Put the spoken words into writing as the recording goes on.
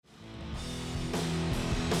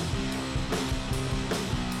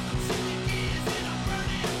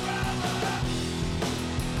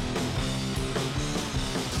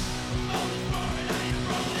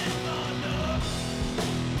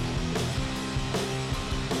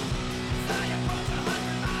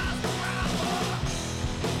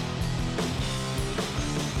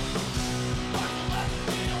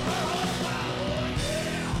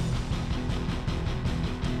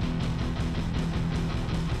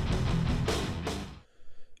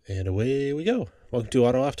And away we go. Welcome to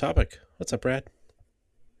Auto Off Topic. What's up, Brad?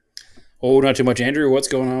 Oh, not too much, Andrew. What's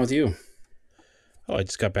going on with you? Oh, I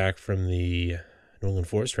just got back from the New England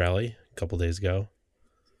Forest Rally a couple days ago.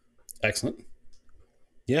 Excellent.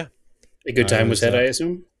 Yeah, A good I time was was. had, I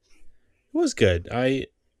assume. It was good. I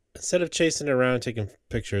instead of chasing it around taking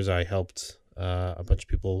pictures, I helped a bunch of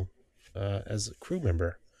people as a crew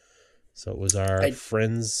member. So it was our I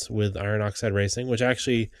friends with Iron Oxide Racing, which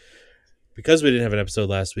actually, because we didn't have an episode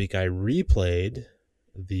last week, I replayed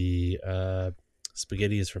the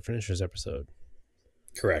Spaghetti is for Finishers episode.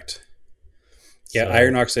 Correct. Yeah,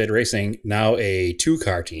 Iron So Oxide Racing now a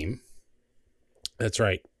two-car team. that's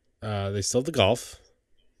right. They still have the Golf.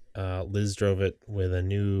 Liz drove it with a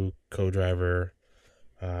new co-driver,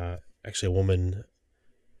 actually a woman.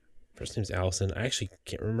 First name's Allison. I actually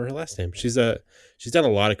can't remember her last name. She's done a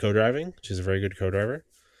lot of co-driving. She's a very good co-driver.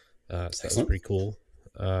 So that was Excellent. pretty cool.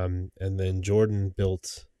 And then Jordan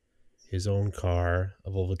built his own car, a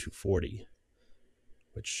Volvo 240,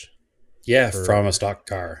 which Yeah, for from a stock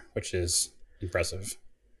car, which is impressive.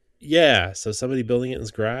 yeah. So somebody building it in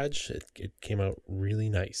his garage, it came out really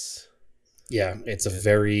nice. Yeah, it's a And,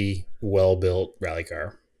 very well-built rally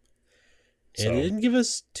car. and it So didn't give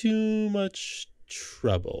us too much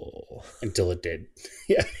trouble. until it did,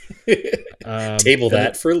 yeah. Um, Table and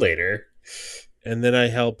that for later. and then I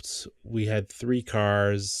helped. We had three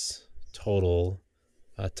cars total.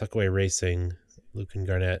 Tuckaway Racing, Luke and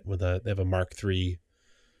Garnett they have a Mark III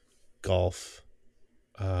Golf,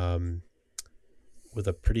 um, with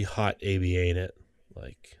a pretty hot ABA in it.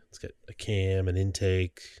 Like it's got a cam, an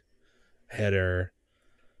intake, header.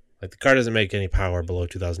 Like the car doesn't make any power below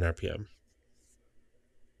 2,000 RPM.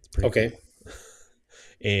 It's pretty Okay, cool,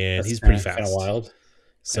 and that's he's pretty kind of fast. wild. Yeah,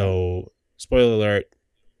 So spoiler alert,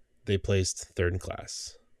 they placed third in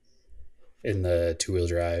class. in the two-wheel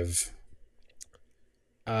drive.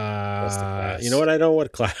 What's the You know class? what? I don't know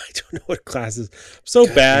what class. I don't know what classes. I'm so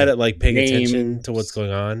God, bad at like paying attention to what's names.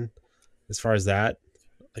 going on as far as that.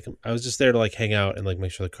 Like I was just there to like hang out and like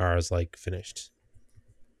make sure the car is like finished.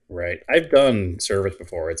 Right. I've done service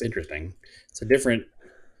before. It's interesting. It's a different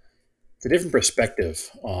perspective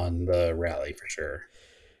on the rally for sure.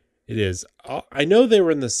 It is. I know they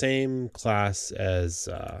were in the same class as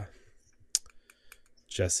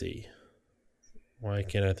Jesse. Why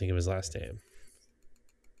can't I think of his last name?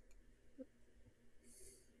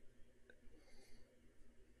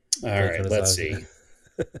 All Blank on right, his let's last name. see.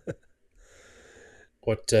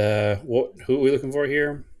 What who are we looking for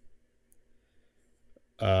here?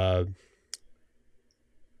 uh,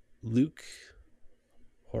 Luke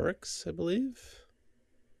Horrocks, I believe.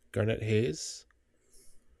 Garnett Hayes.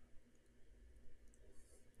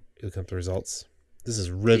 You look up the results. This is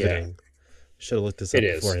Yeah, riveting. Should have looked this it up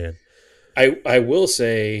is. beforehand. I will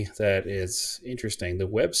say that it's interesting. The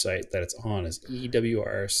website that it's on is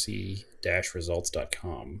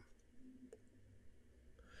ewrc-results.com.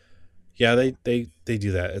 Yeah, they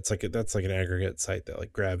do that. It's like that's like an aggregate site that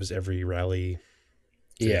like grabs every rally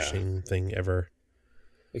Yeah, finishing thing ever.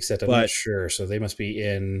 except I'm not But sure. So they must be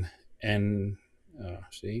in and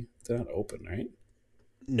see, they're not open, right?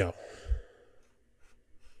 no.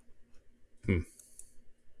 Hmm.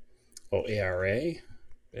 Oh, ARA.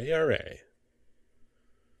 ARA.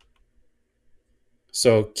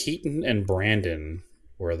 So Keaton and Brandon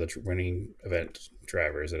were the winning event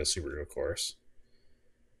drivers at a Subaru, of course,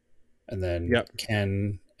 and then Yep.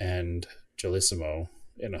 Ken and Gelissimo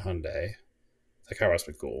in a Hyundai. That car must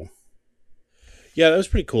be cool. Yeah, that was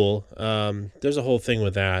pretty cool. There's a whole thing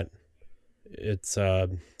with that. It's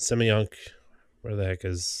Semyonk. Where the heck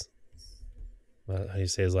is how do you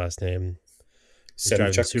say his last name? Was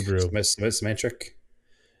driving the Semchuk, Subaru. Semchuk.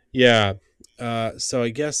 Yeah. So I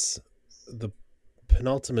guess the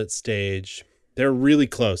penultimate stage, they're really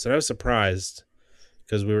close, and I was surprised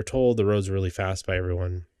because we were told the roads were really fast by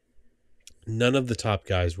everyone. None of the top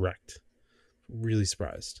guys wrecked. Really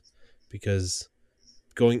surprised because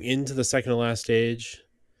going into the second to last stage,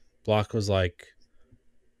 Block was like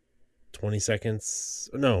 20 seconds.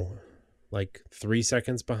 No, like 3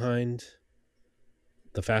 seconds behind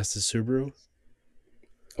the fastest Subaru.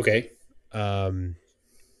 Okay. Um,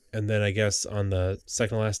 and then I guess on the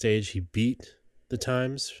second to last stage, he beat the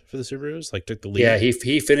times for the Subarus, like took the Yeah, lead.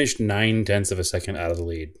 he finished 9/10 of a second out of the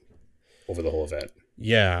lead over the whole event.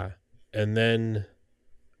 Yeah. And then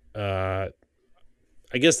uh,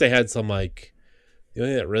 I guess they had some like, the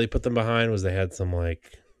only thing that really put them behind was they had some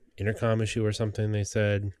like intercom issue or something, they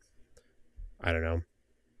said. I don't know.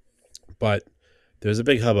 But there's a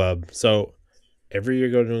big hubbub. So every year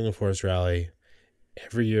go to New England Forest Rally.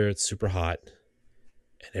 Every year it's super hot.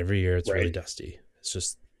 And every year it's really Right. dusty. It's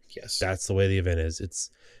just Yes. That's the way the event is.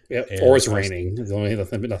 Yep. Or And it's raining. There's only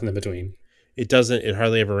nothing in between. it doesn't. It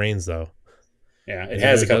hardly ever rains though. Yeah, it And even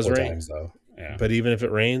has if a it does couple of rain, times though. Yeah. but even if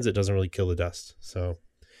it rains, it doesn't really kill the dust. So,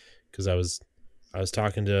 because I was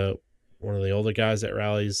talking to one of the older guys at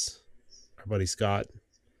rallies, our buddy Scott,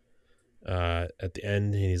 at the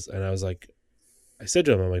end, and I was like, I said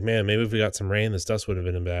to him, I'm like, man, maybe if we got some rain, this dust would have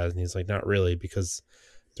been bad. And he's like, not really, because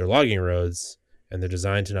they're logging roads and they're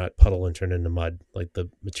designed to not puddle and turn into mud. Like the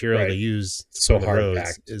material they Right. use to put So on the hard roads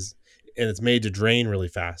packed. and it's made to drain really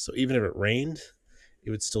fast. So even if it rained,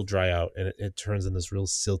 it would still dry out, and it turns in this real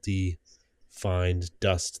silty, fine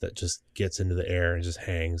dust that just gets into the air and just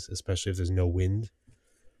hangs, especially if there's no wind.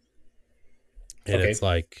 And it's Okay.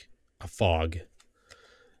 like a fog.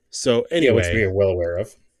 So Yeah, which we anyway, are well aware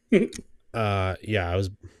of. yeah, I was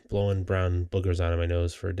blowing brown boogers out of my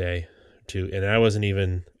nose for a day or two, and I wasn't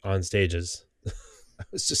even on stages. I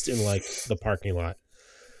was just in like the parking lot.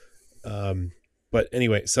 But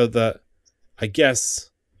anyway, I guess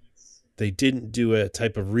they didn't do a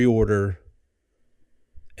type of reorder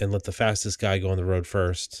and let the fastest guy go on the road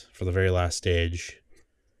first for the very last stage,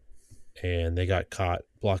 and they got caught.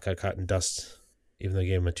 Block got caught in dust, even though they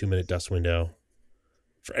gave him a 2-minute dust window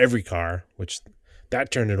for every car, which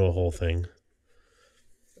that turned into a whole thing.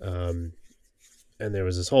 And there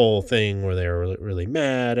was this whole thing where they were really, really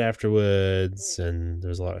mad afterwards, and there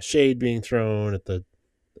was a lot of shade being thrown at the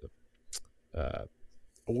uh,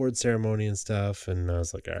 award ceremony and stuff. And I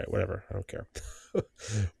was like, all right, whatever, I don't care.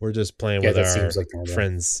 We're just playing Yeah, with that our seems like normal.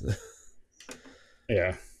 friends.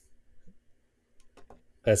 Yeah.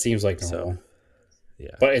 That seems like So normal.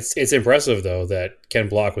 yeah, But it's impressive though that Ken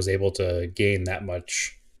Block was able to gain that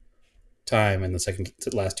much time in the second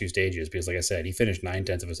to last two stages because, like I said, he finished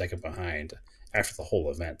 9/10 of a second behind after the whole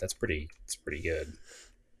event. It's pretty good.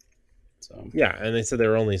 So yeah, and they said they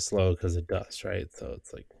were only slow because of dust, right? So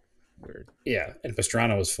it's like weird. yeah, and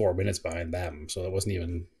Pastrana was 4 minutes behind them, so it wasn't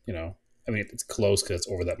even I mean it's close because it's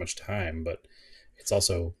over that much time, but it's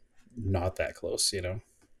also not that close.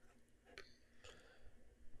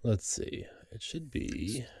 Let's see. It should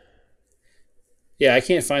be. Yeah, I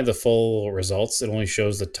can't find the full results. It only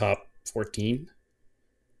shows the top 14,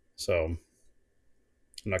 so I'm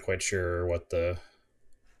not quite sure where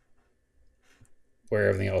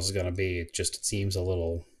everything else is going to be. It seems a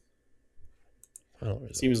little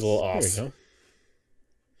seems a little There we off. go.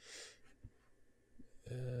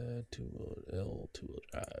 Two-wheel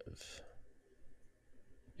drive.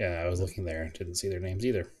 Yeah, I was looking there, didn't see their names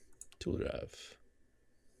either. Two-wheel drive.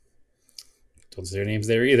 Don't see their names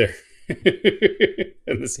there either.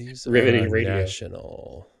 And this These riveting are radio.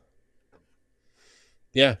 national.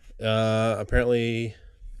 Yeah. Apparently,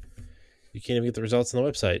 you can't even get the results on the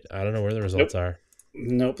website. I don't know where the results are.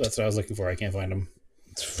 Nope, that's what I was looking for. I can't find them.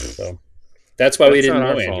 So that's why we That's didn't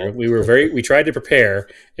not know, our Andrew. fault. We tried to prepare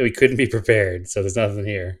and we couldn't be prepared. So there's nothing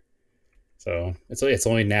here. So it's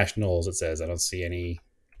only nationals. It says I don't see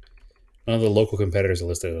none of the local competitors are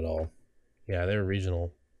listed at all. Yeah, they're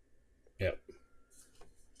regional. Yep.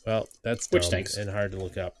 Well, that's Which dumb stinks. and hard to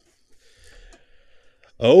look up.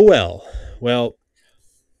 Oh well. Well,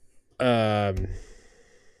 yeah.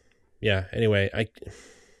 Anyway, I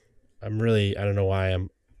don't know why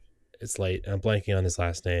it's late. I'm blanking on his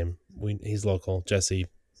last name. He's local, Jesse.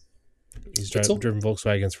 He's driven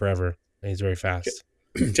Volkswagens forever, and he's very fast.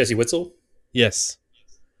 Jesse Witzel. Yes,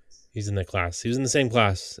 he's in the class. He was in the same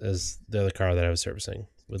class as the other car that I was servicing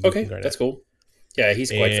with Okay, Luke Garnett. that's cool. Yeah, he's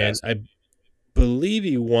quite And fast. I believe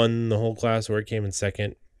he won the whole class, or it came in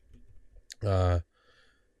second.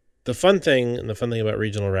 The fun thing about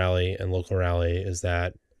regional rally and local rally is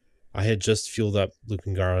that I had just fueled up Luke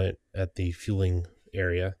and Garnett at the fueling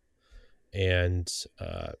area, and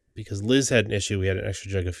because Liz had an issue, we had an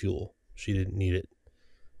extra jug of fuel. She didn't need it,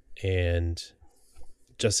 and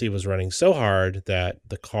Jesse was running so hard that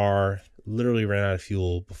the car literally ran out of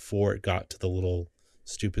fuel before it got to the little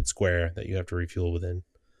stupid square that you have to refuel within.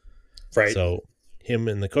 Right. So him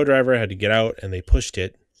and the co-driver had to get out, and they pushed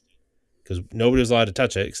it because nobody was allowed to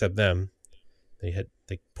touch it except them. They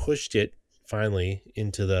pushed it finally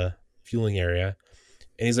into the fueling area,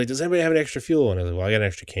 and he's like, "Does anybody have an extra fuel?" And I was like, "Well, I got an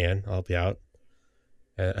extra can. I'll help you out."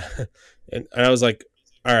 And I was like,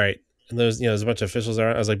 "All right." And there's a bunch of officials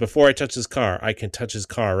around. I was like, "Before I touch his car, I can touch his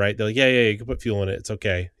car, right?" They're like, "Yeah, you can put fuel in it. It's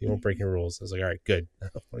okay. You won't break any rules." I was like, "All right, good. I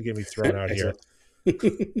don't want to get me thrown out here."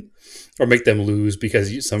 Or make them lose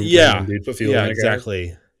because some Yeah, dude put fuel yeah, in a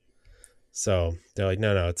exactly. So they're like,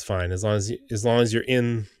 "No, it's fine. As long as you're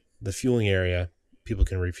in the fueling area, people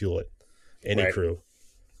can refuel it, any Right. crew.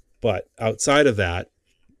 But outside of that,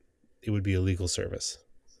 it would be a legal service."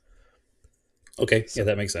 Okay, So, yeah,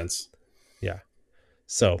 that makes sense. yeah.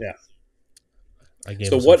 So Yeah. I gave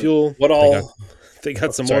So them some fuel. what They got all? they got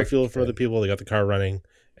Oh, some more sorry. fuel Go from other ahead. people. They got the car running,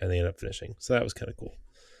 and they ended up finishing. So that was kind of cool.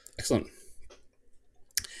 Excellent.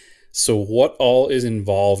 So what all is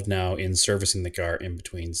involved now in servicing the car in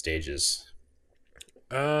between stages?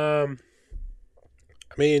 I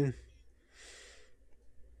mean,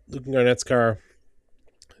 Luke and Garnett's car,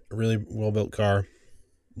 a really well built car.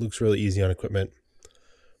 Luke's really easy on equipment.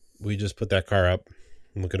 We just put that car up,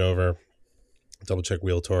 look it over, double check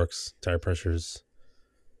wheel torques, tire pressures,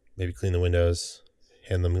 maybe clean the windows,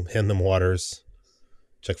 hand them waters,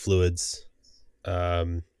 check fluids.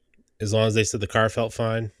 Um, as long as they said the car felt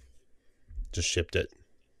fine, just shipped it.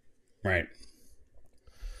 Right.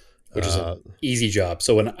 Which is an Uh, easy job.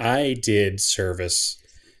 So when I did service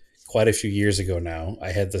quite a few years ago now,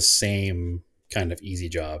 I had the same kind of easy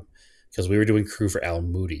job because we were doing crew for Al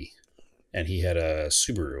Moody, and he had a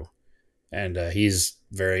Subaru, and it was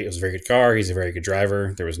a very good car. He's a very good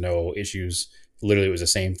driver. There was no issues. Literally, it was the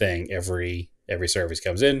same thing every service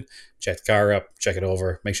comes in, check the car up, check it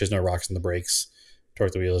over, make sure there's no rocks in the brakes,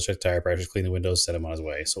 torque the wheels, check the tire pressures, clean the windows, set him on his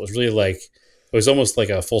way. So it was really like it was almost like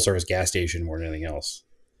a full service gas station more than anything else.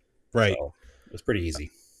 right. So it was pretty easy.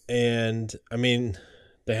 And I mean,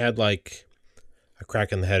 they had like a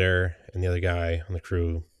crack in the header, and the other guy on the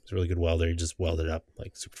crew was a really good welder. He just welded it up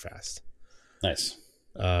like super fast. Nice.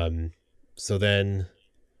 Um, so then,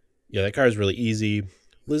 yeah, that car is really easy.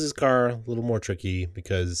 Liz's car, a little more tricky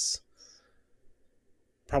because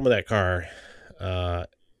problem with that car, uh,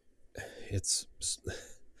 it's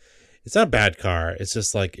it's not a bad car. It's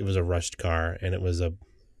just like it was a rushed car, and it was a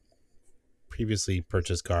previously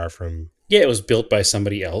purchased car from. Yeah, it was built by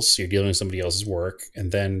somebody else. You're dealing with somebody else's work,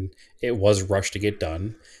 and then it was rushed to get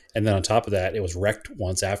done. And then on top of that, it was wrecked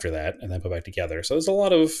once after that, and then put back together. So there's a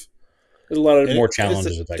lot of And more it's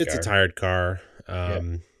challenges with that it's a car. tired car. Yeah,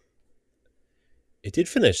 It did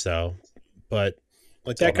finish though, but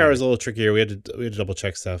like that's all that that car was matters. a little trickier. We had to double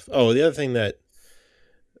check stuff. Oh, the other thing that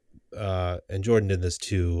and Jordan did this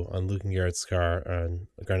too on Luke and Garnett's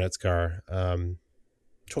car.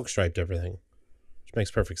 Choke striped everything, which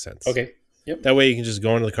makes perfect sense. Okay. Yep. That way you can just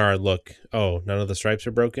go into the car and look. Oh, none of the stripes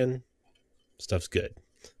are broken. Stuff's good.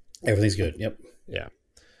 Everything's good. Yep. Yeah.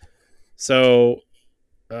 So,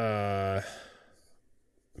 uh,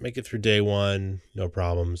 make it through day one. No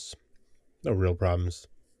problems. No real problems.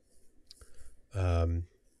 The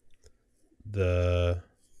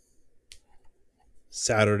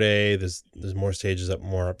Saturday, there's more stages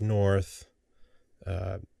more up north.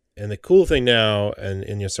 And the cool thing now, and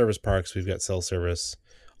in your service parks, we've got cell service.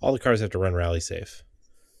 All the cars have to run Rally Safe,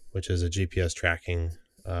 which is a GPS tracking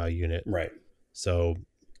unit. Right. So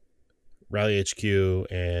Rally HQ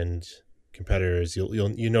and competitors,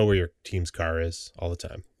 you know where your team's car is all the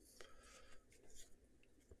time.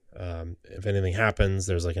 If anything happens,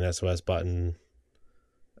 there's like an SOS button,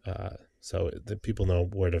 so the people know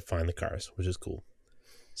where to find the cars, which is cool.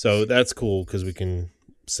 So that's cool because we can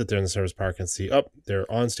sit there in the service park and see, they're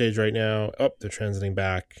on stage right now. They're transiting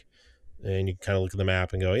back, and you can kind of look at the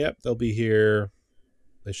map and go, yep, they'll be here.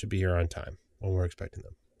 They should be here on time when we're expecting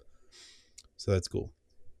them. So that's cool.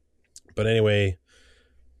 But anyway,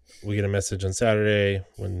 we get a message on Saturday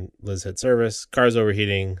when Liz had service. Car's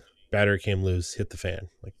overheating. Battery came loose. Hit the fan.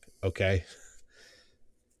 Like, okay.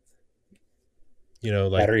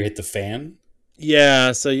 Like Battery hit the fan.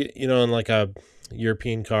 yeah. So in like a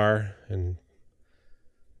European car, and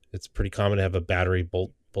it's pretty common to have a battery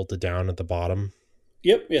bolted down at the bottom.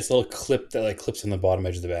 Yep. Yeah, it's a little clip that like clips on the bottom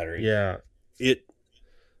edge of the battery. Yeah, it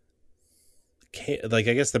can't, like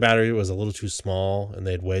I guess the battery was a little too small, and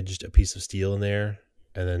they'd wedged a piece of steel in there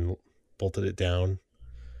and then bolted it down,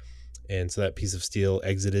 and so that piece of steel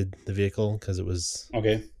exited the vehicle because it was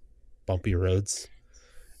Okay. bumpy roads,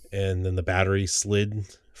 and then the battery slid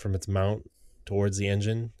from its mount towards the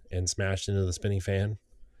engine and smashed into the spinning fan.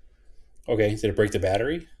 Okay. Did it break the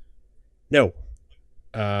battery? No,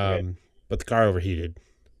 Okay. but the car overheated.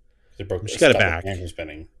 It broke. She It got it stopped the back. fan from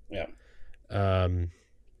spinning. Yeah.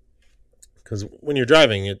 Because when you're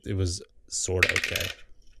driving, it was sort of okay.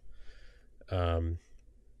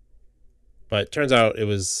 But it turns out it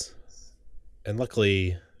was, and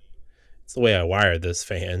luckily, it's the way I wired this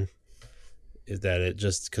fan, is that it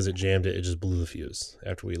just, because it jammed it just blew the fuse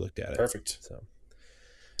after we looked at it. Perfect. So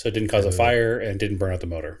it didn't cause a fire and didn't burn out the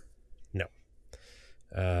motor. no.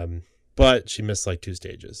 But she missed like 2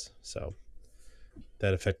 stages, so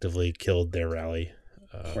that effectively killed their rally.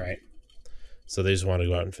 Right. So they just wanted to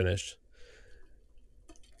go out and finish.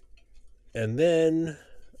 And then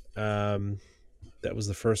that was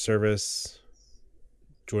the first service.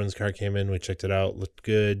 Jordan's car came in. We checked it out. Looked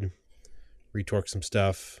good. Retorqued some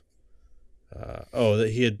stuff.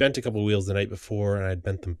 He had bent a couple wheels the night before, and I'd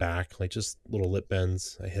bent them back, like just little lip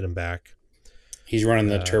bends. I hit them back. He's running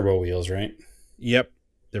the turbo wheels, right? Yep,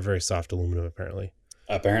 they're very soft aluminum, apparently.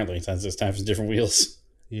 Apparently, since it's time for different wheels.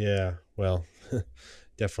 Yeah, well,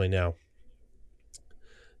 definitely now.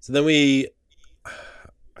 So then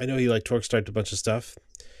I know he like torque striped a bunch of stuff,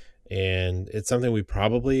 and it's something we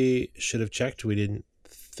probably should have checked. We didn't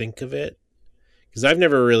think of it because I've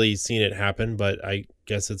never really seen it happen, but I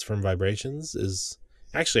guess it's from vibrations. Is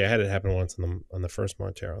actually I had it happen once on the first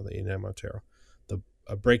Montero, the 89 Montero.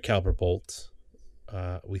 A brake caliper bolt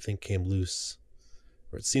we think came loose,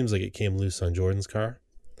 or it seems like it came loose on Jordan's car,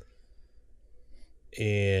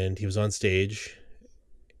 and he was on stage,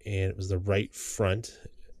 and it was the right front,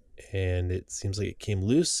 and it seems like it came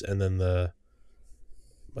loose, and then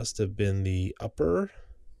must have been the upper.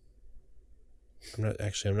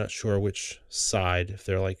 I'm not sure which side, if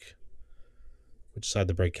they're like which side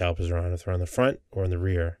the brake calipers are on, if they're on the front or in the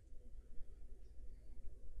rear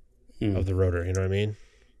of the rotor, you know what I mean?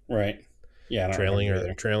 Right. Yeah, I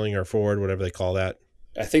don't trailing or forward, whatever they call that.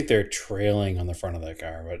 I think they're trailing on the front of that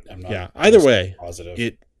car, but I'm not. Yeah, either way, positive.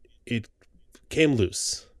 It came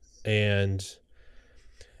loose, and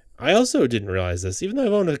I also didn't realize this. Even though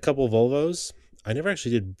I've owned a couple of Volvos, I never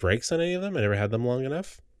actually did brakes on any of them. I never had them long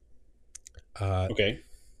enough. Okay.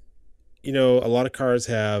 You know, a lot of cars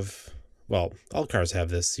have, well, all cars have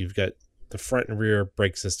this. You've got the front and rear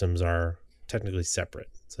brake systems are technically separate.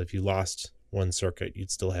 So if you lost one circuit,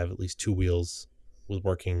 you'd still have at least two wheels with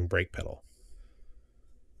working brake pedal.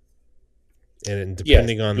 And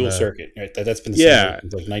depending on dual circuit, right? That's been the same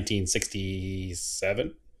since like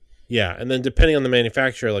 1967. Yeah, and then depending on the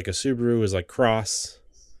manufacturer, like a Subaru is like cross.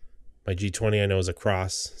 My G20 I know is a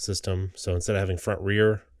cross system. So instead of having front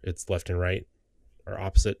rear, it's left and right or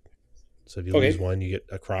opposite. So if you lose one, you get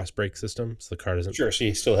a cross brake system. So the car doesn't. Sure, so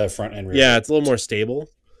you still have front and rear. Yeah, it's a little more stable.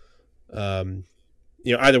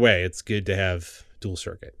 Either way, it's good to have dual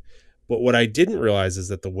circuit. But what I didn't realize is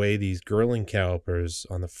that the way these Girling calipers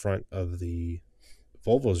on the front of the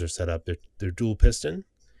Volvos are set up, they're dual piston.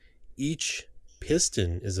 Each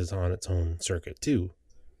piston is on its own circuit too.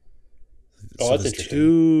 So there's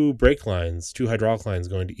two brake lines, two hydraulic lines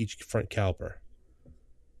going to each front caliper.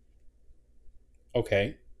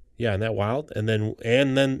 Okay. Yeah, isn't that wild? And then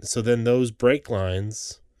those brake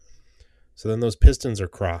lines, so then those pistons are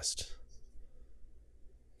crossed.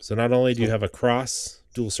 So not only do you have a cross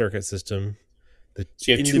dual circuit system, so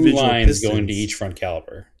you have two lines pistons, going to each front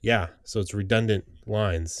caliper. Yeah, so it's redundant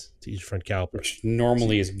lines to each front caliper, which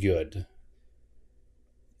normally is good.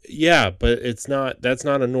 Yeah, but that's not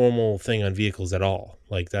a normal thing on vehicles at all.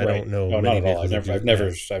 Like I don't know. No, not at all. I've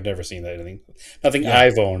never seen that. Nothing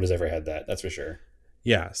I've owned has ever had that. That's for sure.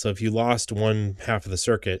 Yeah. So if you lost one half of the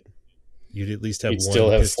circuit, you'd at least have still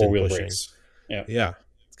have four-wheel brakes. Yeah. Yeah.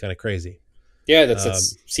 It's kind of crazy. Yeah, that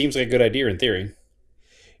seems like a good idea in theory.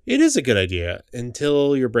 It is a good idea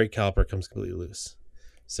until your brake caliper comes completely loose.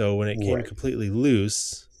 So when it came completely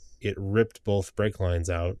loose, it ripped both brake lines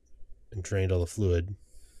out and drained all the fluid.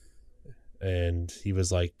 And he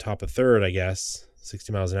was like top of third, I guess,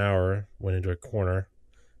 60 miles an hour, went into a corner,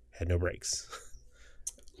 had no brakes.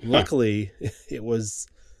 Luckily, it was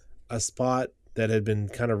a spot that had been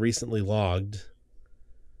kind of recently logged,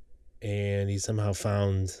 and he somehow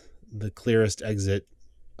found the clearest exit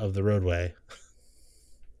of the roadway.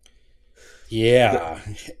 Yeah,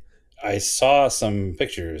 I saw some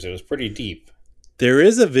pictures. It was pretty deep. There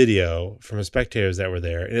is a video from spectators that were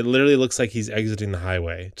there, and it literally looks like he's exiting the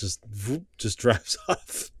highway. Just drives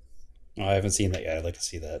off. Oh, I haven't seen that yet. I'd like to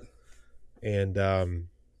see that. And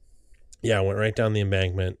went right down the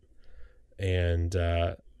embankment, and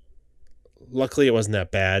luckily it wasn't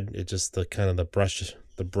that bad. It just the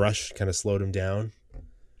brush kind of slowed him down.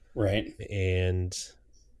 Right. And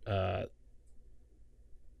I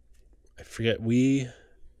forget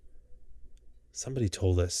somebody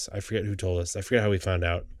told us. I forget who told us. I forget how we found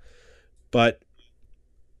out. But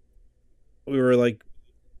we were like,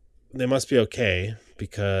 they must be okay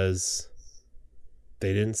because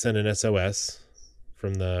they didn't send an SOS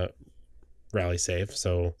from the Rally Safe.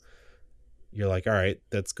 So you're like, all right,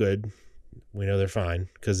 that's good. We know they're fine.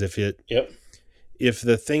 Because if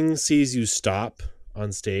the thing sees you stop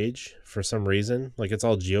on stage for some reason, like it's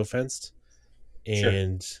all geofenced,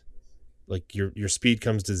 and like your speed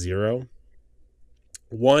comes to zero.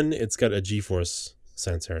 One, it's got a G-force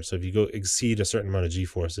sensor, so if you go exceed a certain amount of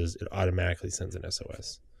G-forces, it automatically sends an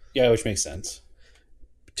SOS. Yeah, which makes sense.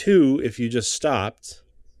 Two, if you just stopped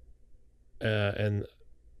and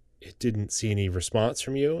it didn't see any response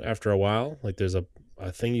from you after a while, like there's a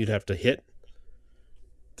thing you'd have to hit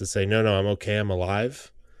to say, no, I'm okay, I'm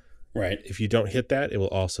alive. Right. if you don't hit that, it will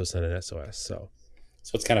also send an SOS. So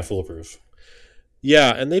it's kind of foolproof.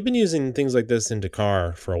 yeah, and they've been using things like this in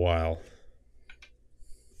Dakar for a while.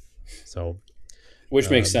 So Which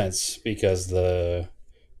makes sense because the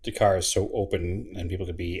Dakar is so open and people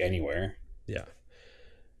could be anywhere. yeah.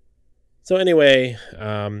 So anyway,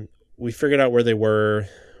 we figured out where they were.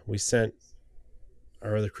 We sent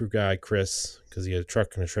our other crew guy, Chris, because he had a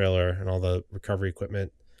truck and a trailer and all the recovery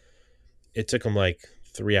equipment. It took him like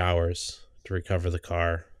 3 hours to recover the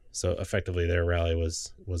car. So effectively their rally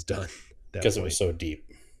was done. Because it was so deep.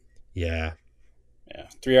 Yeah. Yeah.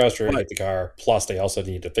 3 hours to get the car. Plus they also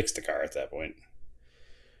need to fix the car at that point.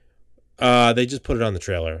 They just put it on the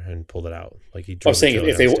trailer and pulled it out. Like he I'm saying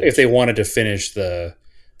if they wanted to finish the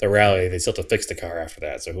rally, they still have to fix the car after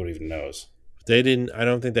that. So who even knows? They didn't. I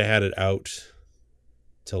don't think they had it out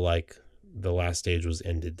till like the last stage was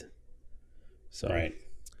ended. So right.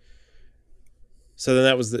 So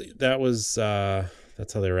then that's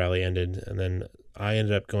how the rally ended, and then I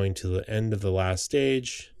ended up going to the end of the last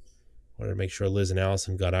stage. Wanted to make sure Liz and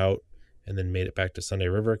Allison got out, and then made it back to Sunday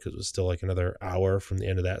River because it was still like another hour from the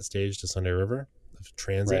end of that stage to Sunday River of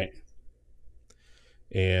transit. Right.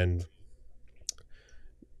 And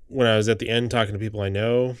when I was at the end talking to people I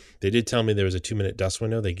know, they did tell me there was a 2-minute dust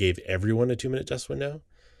window. They gave everyone a 2-minute dust window.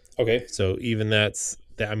 Okay. So even that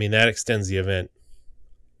extends the event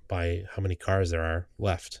by how many cars there are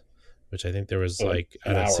left, which I think there was like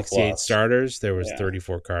out of 68 starters, there was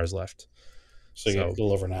 34 cars left. So you get a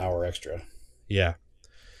little over an hour extra. Yeah.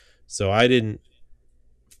 So I didn't,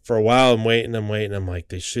 for a while I'm waiting. I'm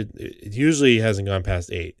like, it usually hasn't gone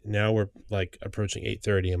past 8. Now we're like approaching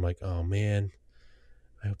 8:30. I'm like, oh man,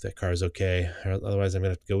 I hope that car's okay. Otherwise I'm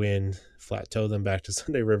going to have to go in, flat tow them back to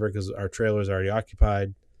Sunday River because our trailer is already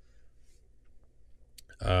occupied.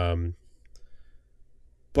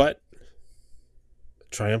 But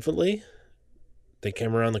triumphantly, they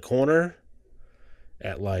came around the corner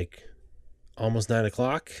at like almost 9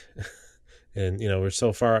 o'clock. And, we're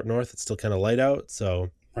so far up north, it's still kind of light out.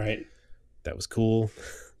 So right. That was cool.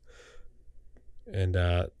 And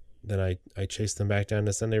then I chased them back down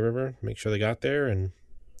to Sunday River, make sure they got there. And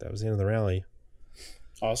that was the end of the rally.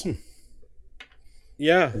 Awesome.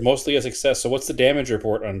 Yeah. Mostly a success. So what's the damage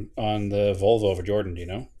report on the Volvo over Jordan? Do you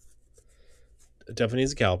know? It definitely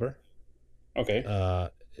needs a caliper. Okay.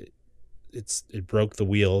 It broke the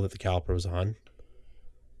wheel that the caliper was on.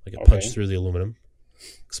 Like it punched through the aluminum,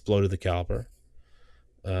 exploded the caliper.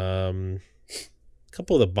 A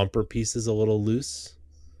couple of the bumper pieces a little loose.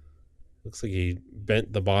 Looks like he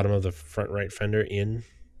bent the bottom of the front right fender in.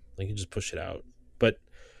 Like he just pushed it out. But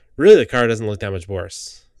really the car doesn't look that much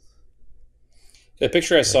worse. The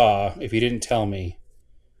picture I saw, if you didn't tell me,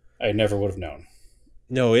 I never would have known.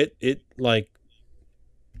 No, it like,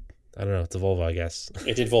 I don't know, it's a Volvo, I guess.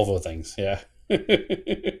 It did Volvo things, yeah.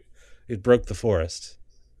 It broke the forest.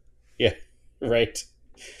 Yeah, right.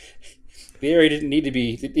 The area didn't need to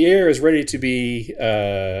be. The area is ready to be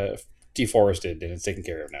deforested, and it's taken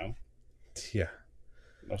care of now. Yeah,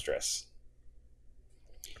 no stress.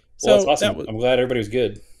 Well, so that's awesome. I'm glad everybody was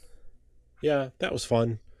good. Yeah, that was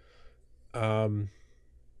fun. Yeah.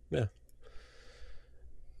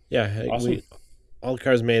 Awesome. All the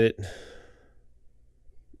cars made it.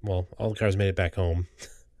 Well, all the cars made it back home.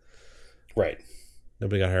 Right.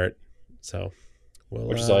 Nobody got hurt, so.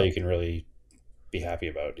 Which is all you can really be happy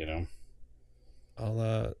about,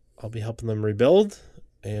 I'll be helping them rebuild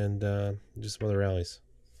and do some other rallies.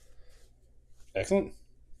 Excellent.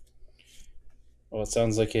 Well, it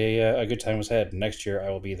sounds like a good time was had. Next year I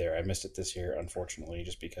will be there. I missed it this year, unfortunately,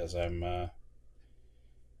 just because I'm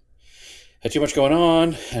had too much going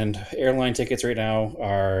on, and airline tickets right now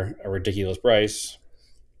are a ridiculous price,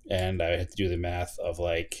 and I had to do the math of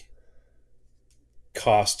like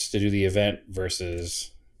cost to do the event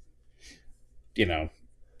versus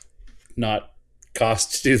not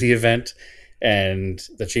cost to do the event, and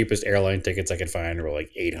the cheapest airline tickets I could find were like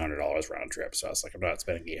 $800 round trip. So I was like, I'm not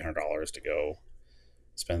spending $800 to go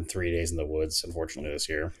spend 3 days in the woods, unfortunately, this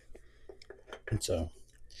year. And so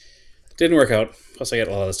it didn't work out. Plus I got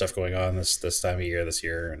a lot of stuff going on this time of year this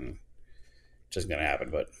year, and it's just gonna happen.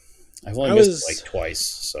 But I've only missed it like twice,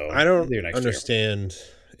 so I don't understand.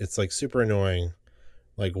 It's like super annoying.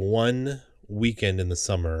 Like one weekend in the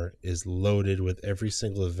summer is loaded with every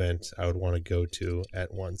single event I would want to go to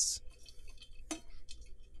at once.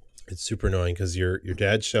 It's super annoying because your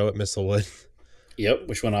dad's show at Mistlewood. Yep,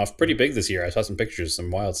 which went off pretty big this year. I saw some pictures,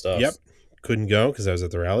 some wild stuff. Yep, couldn't go because I was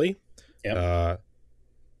at the rally. Yep.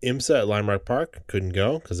 IMSA at Lime Rock Park, couldn't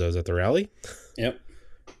go because I was at the rally. Yep.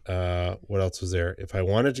 What else was there? If I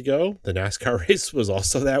wanted to go, the NASCAR race was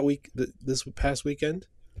also that week, this past weekend.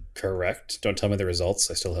 Correct. Don't tell me the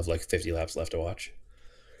results. I still have like 50 laps left to watch.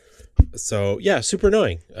 So yeah, super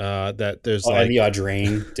annoying that there's Oh, and the like,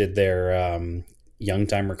 Audrain did their Young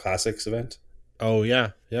Timer Classics event. oh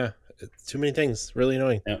yeah, yeah, too many things, really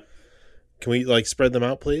annoying. Yeah. Can we like spread them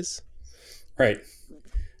out, please? Right.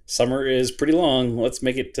 Summer is pretty long. Let's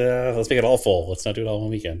make it all full. Let's not do it all one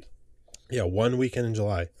weekend. Yeah, one weekend in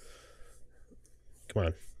July.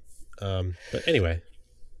 Come on. But anyway,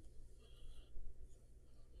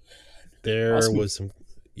 there Awesome. was some,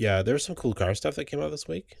 yeah, there was some cool car stuff that came out this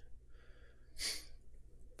week.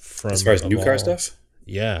 As far From as of new car all, stuff,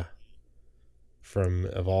 yeah, from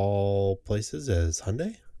of all places as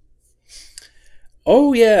Hyundai.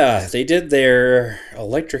 oh yeah, they did their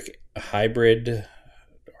electric hybrid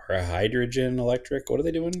or a hydrogen electric. What are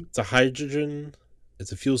they doing? It's a hydrogen.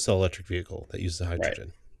 It's a fuel cell electric vehicle that uses Right.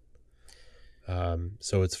 hydrogen.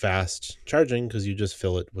 So it's fast charging because you just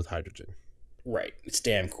fill it with hydrogen. Right. It's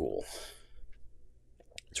damn cool.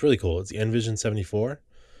 It's really cool. It's the Envision 74,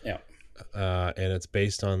 Yeah. and it's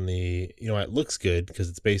based on the, it looks good because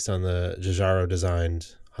it's based on the Giugiaro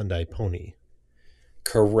designed Hyundai Pony.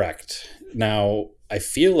 Correct. Now, I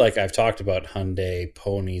feel like I've talked about Hyundai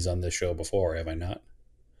ponies on this show before, have I not?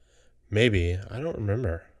 Maybe. I don't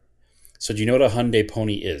remember. So, do you know what a Hyundai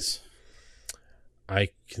pony is? I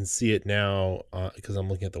can see it now because I'm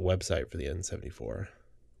looking at the website for the N74.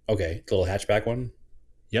 Okay, the little hatchback one.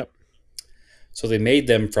 Yep. So they made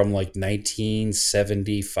them from like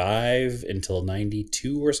 1975 until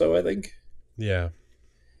 92 or so, I think. Yeah.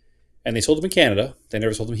 And they sold them in Canada. They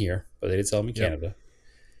never sold them here, but they did sell them in Yep. Canada.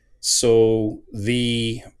 So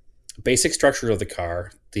the basic structure of the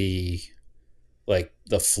car, the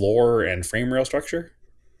floor and frame rail structure,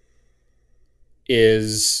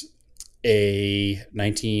 is a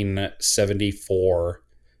 1974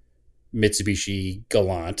 Mitsubishi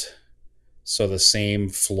Galant. So the same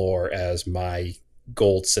floor as my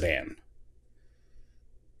gold sedan.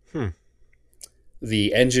 Hmm.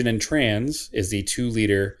 The engine and trans is the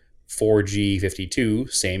 2-liter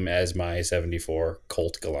 4G52, same as my 74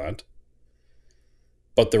 Colt Galant.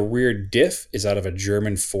 But the rear diff is out of a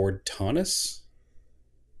German Ford Taunus,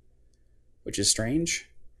 which is strange.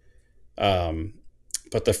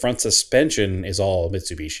 But the front suspension is all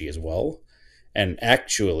Mitsubishi as well. And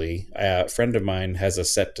actually, a friend of mine has a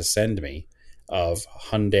set to send me of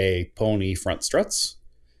Hyundai Pony front struts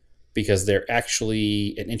because they're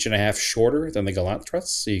actually an inch and a half shorter than the Galant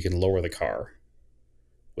struts, so you can lower the car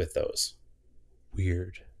with those.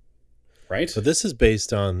 Weird. Right? But this is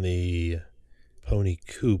based on the Pony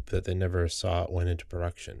Coupe that they never saw it went into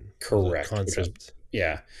production. Correct. Concept.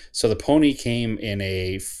 Yeah. So the Pony came in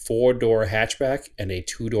a 4-door hatchback and a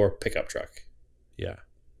 2-door pickup truck. Yeah.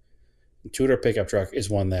 The 2-door pickup truck is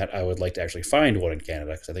one that I would like to actually find one in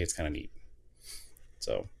Canada because I think it's kind of neat.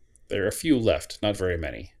 So there are a few left, not very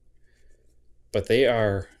many. But they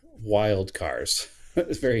are wild cars.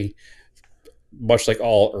 It's very much like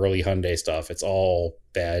all early Hyundai stuff. It's all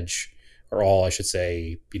badge, or all, I should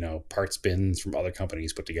say, parts bins from other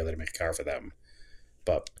companies put together to make a car for them.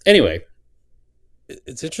 But anyway.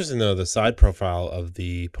 It's interesting, though, the side profile of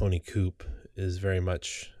the Pony Coupe is very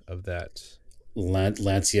much of that.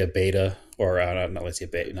 Lancia Beta, or not Lancia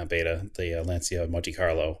Beta, not Beta, the Lancia Monte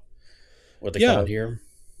Carlo. What they call it here.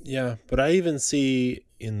 Yeah, but I even see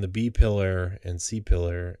in the B pillar and C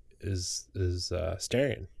pillar is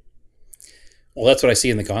Starion. Well, that's what I see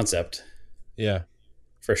in the concept. Yeah.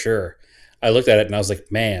 For sure. I looked at it and I was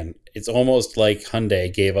like, man, it's almost like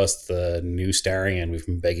Hyundai gave us the new Starion we've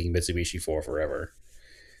been begging Mitsubishi for forever.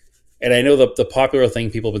 And I know the popular thing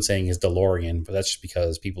people have been saying is DeLorean, but that's just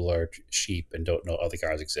because people are sheep and don't know other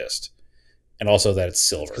cars exist. And also that it's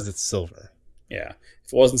silver. Because it's silver. Yeah.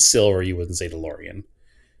 If it wasn't silver, you wouldn't say DeLorean.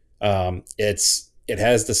 It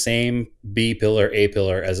has the same B pillar, A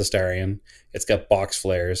pillar as a Starion. It's got box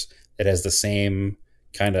flares. It has the same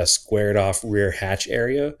kind of squared off rear hatch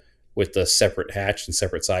area with the separate hatch and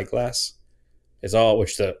separate side glass. It's all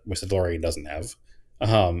which the DeLorean doesn't have.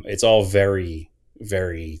 It's all very,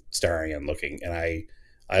 very Starion looking, and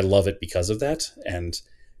I love it because of that. And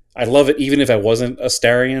I love it even if I wasn't a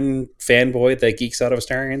Starion fanboy that geeks out of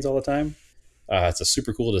Starions all the time. It's a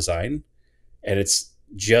super cool design, and it's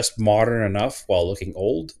just modern enough while looking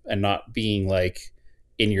old and not being like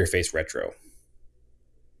in your face retro.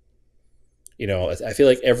 I feel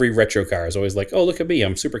like every retro car is always like, oh, look at me,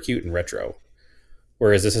 I'm super cute and retro.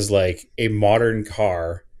 Whereas this is like a modern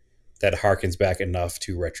car that harkens back enough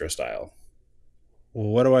to retro style. Well,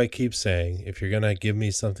 what do I keep saying? If you're going to give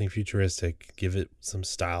me something futuristic, give it some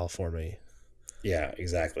style for me. Yeah,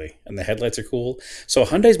 exactly. And the headlights are cool. So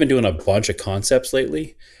Hyundai's been doing a bunch of concepts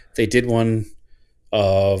lately. They did one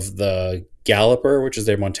of the Galloper, which is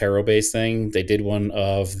their Montero based thing. They did one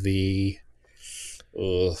of the the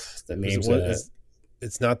Is it names what is?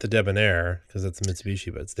 It's not the Debonair because it's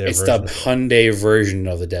Mitsubishi, but it's their it's the version of it. Hyundai version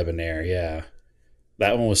of the Debonair. Yeah,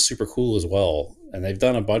 that one was super cool as well. And they've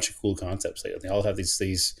done a bunch of cool concepts lately. They all have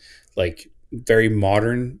these like very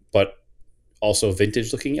modern but also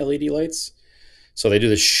vintage looking LED lights. So they do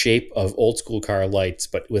the shape of old school car lights,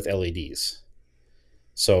 but with LEDs.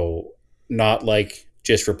 So not like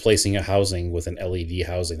just replacing a housing with an LED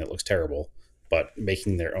housing that looks terrible, but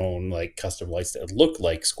making their own like custom lights that look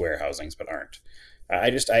like square housings but aren't.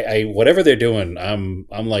 I whatever they're doing, I'm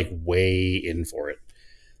like way in for it.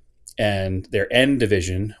 And their N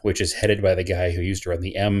division, which is headed by the guy who used to run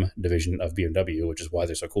the M division of BMW, which is why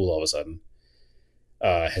they're so cool all of a sudden,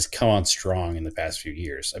 has come on strong in the past few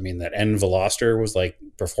years. I mean, that N Veloster was like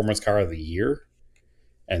performance car of the year.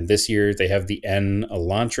 And this year they have the N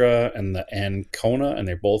Elantra and the N Kona, and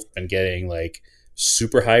they've both been getting like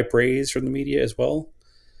super high praise from the media as well.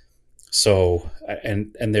 So,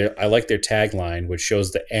 and I like their tagline, which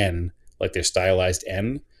shows the N, like their stylized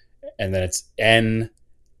N, and then it's N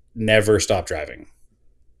never stop driving,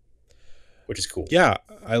 which is cool. Yeah,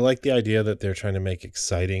 I like the idea that they're trying to make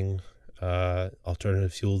exciting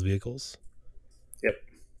alternative fueled vehicles.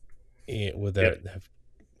 Yep. With that,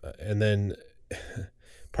 Yep. and then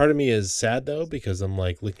part of me is sad though because I'm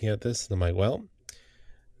like looking at this and I'm like, well,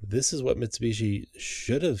 this is what Mitsubishi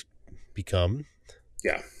should have become.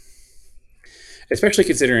 Yeah. Especially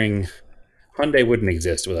considering Hyundai wouldn't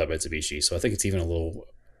exist without Mitsubishi, so I think it's even a little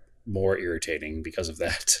more irritating because of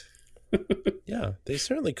that. Yeah, they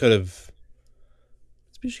certainly could have.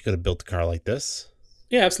 Mitsubishi could have built a car like this.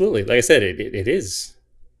 Yeah, absolutely. Like I said, it is.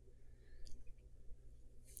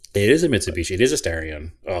 It is a But Mitsubishi. It is a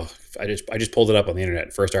Starion. Oh, I just pulled it up on the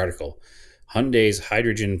internet. First article. Hyundai's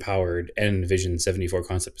hydrogen-powered N-Vision 74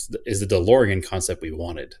 concept is the DeLorean concept we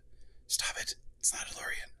wanted. Stop it. It's not a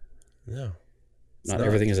DeLorean. no, it's Not not.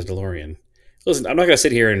 everything is a DeLorean. Listen, I'm not going to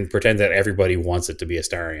sit here and pretend that everybody wants it to be a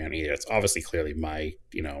Starion either. It's obviously clearly my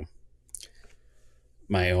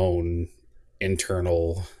own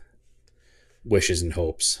internal wishes and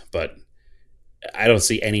hopes, but I don't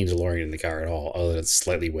see any DeLorean in the car at all, other than it's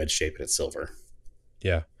slightly wedge shaped and it's silver.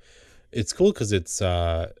 Yeah, it's cool because it's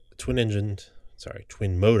twin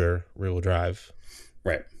motor rear wheel drive.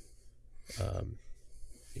 Right. Um,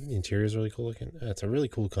 even the interior is really cool looking. It's a really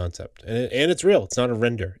cool concept, and it's real. It's not a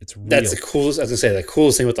render. It's real. That's the coolest. As I say, the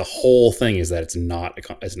coolest thing with the whole thing is that it's not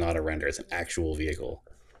a render. It's an actual vehicle.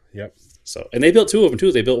 Yep. So, and they built two of them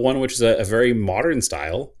too. They built one which is a very modern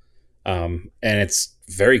style, and it's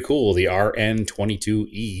very cool. The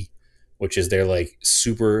RN22E, which is their like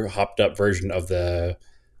super hopped up version of the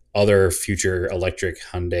other future electric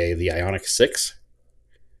Hyundai, the Ioniq 6.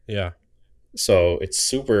 Yeah. So it's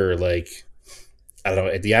super like, I don't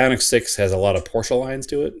know. The Ioniq 6 has a lot of Porsche lines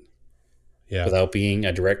to it Yeah. without being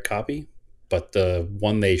a direct copy. But the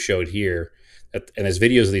one they showed here, and there's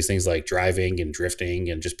videos of these things like driving and drifting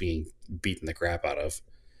and just being beaten the crap out of,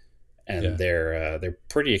 and Yeah. they're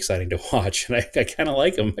pretty exciting to watch. And I kind of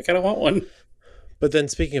like them. I kind of want one. But then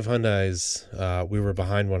speaking of Hyundai's, we were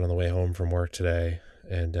behind one on the way home from work today,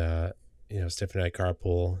 and Stephanie and I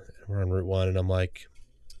carpool. And we're on Route 1, and I'm like,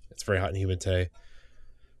 it's very hot and humid today.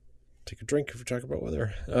 Take a drink if we're talking about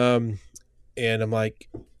weather. And I'm like,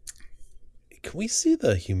 can we see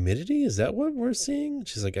the humidity? Is that what we're seeing?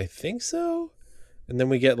 She's like, I think so. And then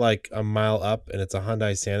we get like a mile up, and it's a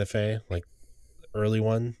Hyundai Santa Fe, like early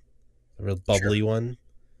one, a real bubbly one,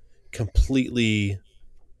 completely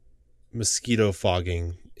mosquito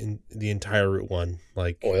fogging in the entire Route 1,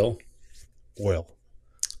 like Oil. oil.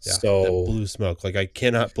 Yeah, So that blue smoke. Like I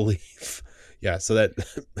cannot believe. Yeah, so that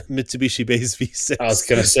Mitsubishi Base V6. I was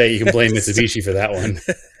gonna say you can blame Mitsubishi for that one.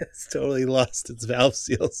 It's totally lost its valve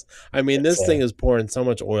seals. I mean, this That's, thing is pouring so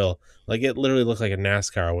much oil. Like it literally looked like a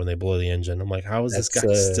NASCAR when they blow the engine. I'm like, how is this guy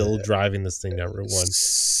That's, still driving this thing down Route 1?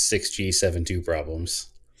 6G72 problems.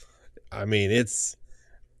 I mean, it's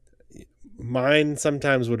mine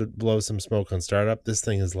sometimes would blow some smoke on startup. This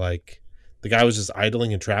thing is like the guy was just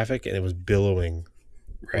idling in traffic and it was billowing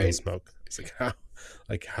oil Right. smoke. It's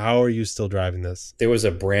like how are you still driving this? There was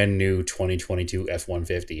a brand new 2022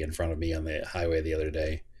 F-150 in front of me on the highway the other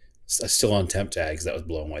day. Still on temp tags that was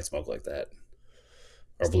blowing white smoke like that.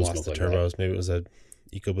 Or blue Lost smoke the like turbos. Maybe it was a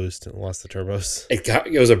EcoBoost and lost the turbos. that.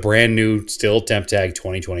 It was a brand new, still temp tag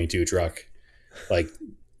 2022 truck. Like,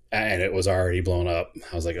 and it was already blown up.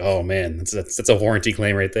 I was like, oh man, that's a warranty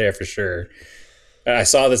claim right there for sure. And I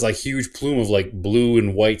saw this like huge plume of like blue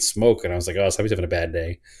and white smoke, and I was like, oh, somebody's having a bad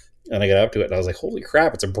day. And I got up to it, and I was like, holy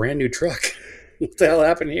crap, it's a brand new truck. What the hell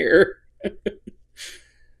happened here?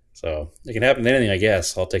 So it can happen to anything, I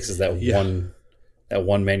guess. All it takes is Yeah. that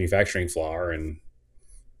one manufacturing flaw, and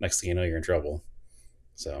next thing you know, you're in trouble.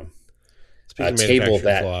 So Speaking of table manufacturing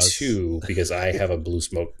that flaws, too, because I have a blue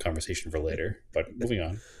smoke conversation for later. But moving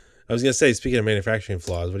on. I was gonna say, speaking of manufacturing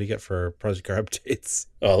flaws, what do you get for project car updates?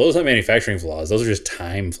 Oh, those aren't manufacturing flaws. Those are just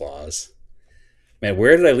time flaws. Man,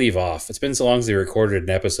 where did I leave off? It's been so long since we recorded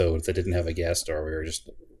an episode that didn't have a guest, or we were just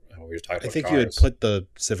talking I about think you had cars. put the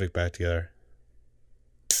Civic back together.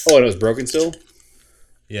 Oh, and it was broken still.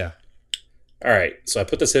 Yeah. All right, so I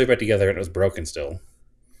put the Civic back together, and it was broken still.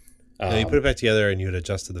 No, you put it back together and you had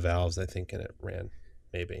adjusted the valves, I think, and it ran.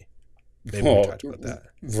 Maybe. Maybe we Oh, talked about that.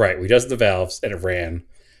 right. We adjusted the valves, and it ran,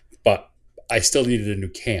 but I still needed a new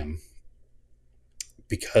cam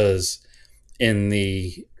because in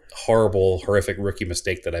the horrific rookie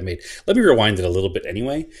mistake that I made. Let me rewind it a little bit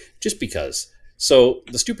anyway, just because. So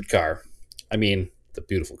the stupid car, I mean the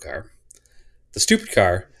beautiful car, the stupid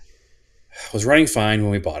car was running fine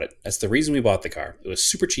when we bought it. That's the reason we bought the car. It was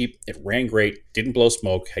super cheap. It ran great. Didn't blow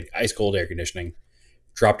smoke. Had ice cold air conditioning.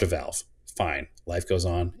 Dropped a valve. Fine. Life goes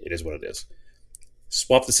on. It is what it is.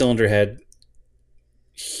 Swapped the cylinder head.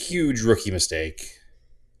 Huge rookie mistake.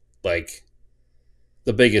 Like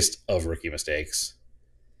the biggest of rookie mistakes.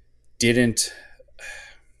 Didn't.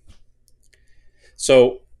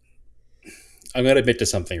 So I'm going to admit to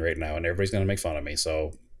something right now, and everybody's going to make fun of me.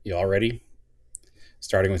 So you all ready?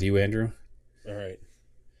 Starting with you, Andrew. All right.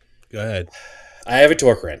 Go ahead. I have a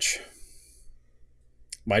torque wrench.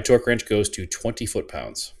 My torque wrench goes to 20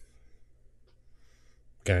 foot-pounds.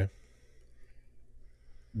 Okay.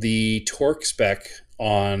 The torque spec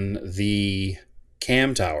on the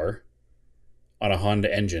cam tower on a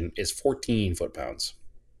Honda engine is 14 foot-pounds.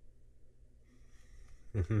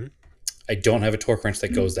 Mm-hmm. I don't have a torque wrench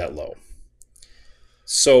that goes that low.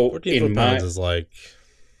 So 14 in foot-pounds my... is like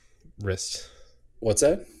wrist. What's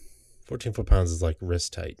that? 14 foot-pounds is like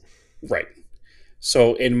wrist tight. Right.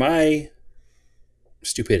 So in my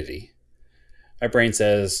stupidity, my brain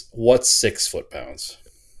says, what's 6 foot-pounds?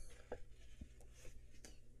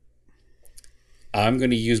 I'm going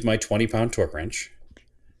to use my 20-pound torque wrench,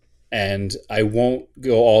 and I won't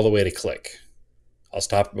go all the way to click. I'll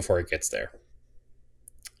stop it before it gets there.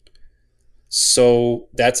 So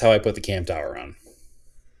that's how I put the cam tower on.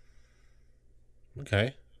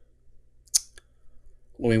 Okay.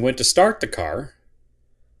 When we went to start the car,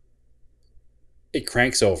 it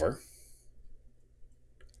cranks over.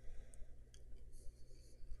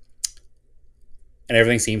 And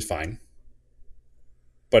everything seems fine.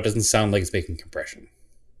 But it doesn't sound like it's making compression.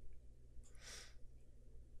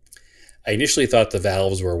 I initially thought the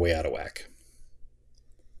valves were way out of whack.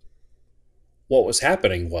 What was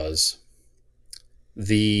happening was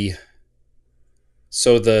the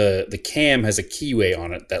cam has a keyway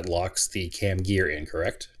on it that locks the cam gear in,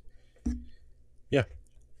 correct? Yeah.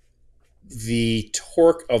 The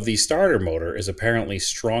torque of the starter motor is apparently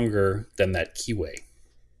stronger than that keyway,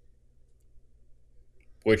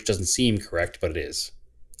 which doesn't seem correct, but it is.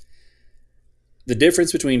 The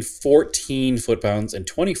difference between 14 foot-pounds and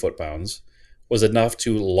 20 foot-pounds was enough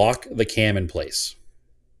to lock the cam in place.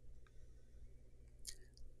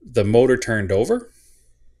 The motor turned over,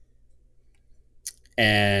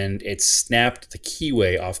 and it snapped the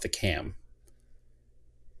keyway off the cam.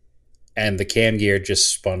 And the cam gear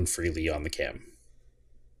just spun freely on the cam.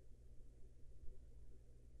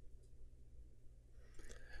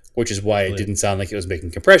 Which is why it didn't sound like it was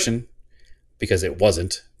making compression, because it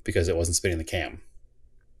wasn't spinning the cam.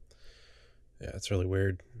 Yeah, it's really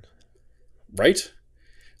weird. Right?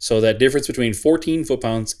 So that difference between 14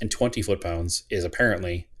 foot-pounds and 20 foot-pounds is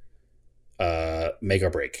apparently make or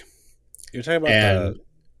break. You're talking about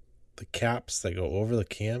the caps that go over the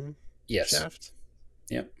cam shaft?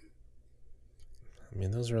 Yep. I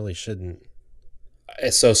mean, those really shouldn't.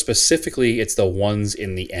 So specifically, it's the ones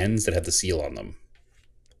in the ends that have the seal on them.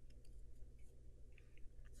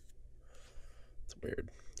 It's weird.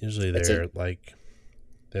 Usually they're like,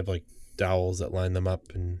 they have like dowels that line them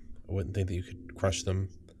up, and I wouldn't think that you could crush them.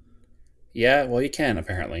 Yeah, well, you can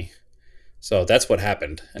apparently. So that's what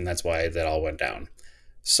happened, and that's why that all went down.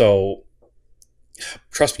 So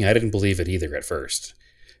trust me, I didn't believe it either at first.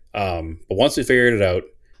 But once we figured it out,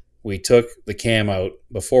 we took the cam out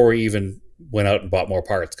before we even went out and bought more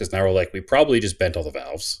parts, because now we're like, we probably just bent all the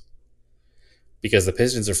valves because the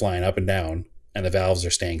pistons are flying up and down and the valves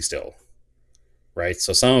are staying still. Right?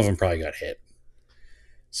 So some of them probably got hit.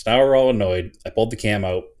 So now we're all annoyed. I pulled the cam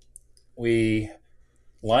out. We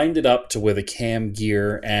lined it up to where the cam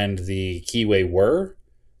gear and the keyway were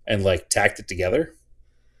and like tacked it together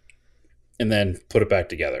and then put it back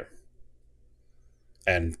together.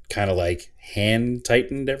 and kind of like hand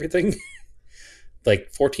tightened everything.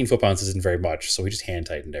 Like 14 foot-pounds isn't very much, so we just hand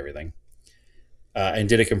tightened everything and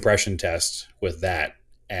did a compression test with that,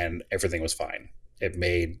 and everything was fine. It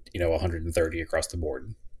made 130 across the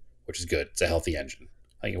board, which is good. It's a healthy engine.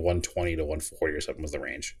 I think 120 to 140 or something was the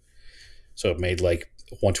range. So it made like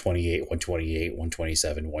 128, 128,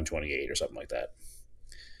 127, 128 or something like that.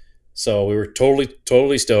 So we were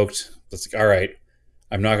totally stoked. It's like, all right,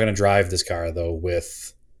 I'm not going to drive this car though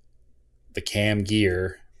with the cam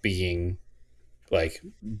gear being like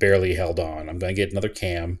barely held on. I'm going to get another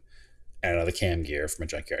cam and another cam gear from a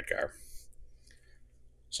junkyard car.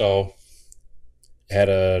 So I had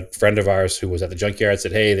a friend of ours who was at the junkyard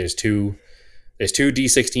said, "Hey, there's two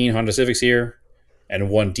D16 Honda Civics here and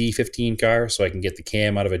one D15 car, so I can get the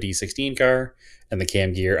cam out of a D16 car and the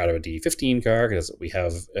cam gear out of a D15 car because that's what we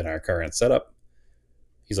have in our current setup."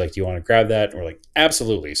 He's like, "Do you want to grab that?" And we're like,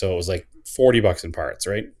 "Absolutely." So it was like $40 in parts,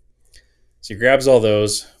 right? So he grabs all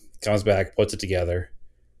those, comes back, puts it together.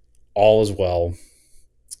 All is well.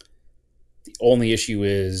 The only issue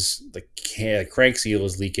is the crank seal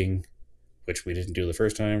is leaking, which we didn't do the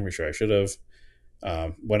first time. We're sure I should have.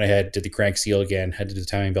 Went ahead, did the crank seal again, had to do the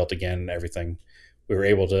timing belt again, everything. We were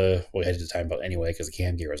able to, we had to do the timing belt anyway because the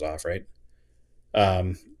cam gear was off, right?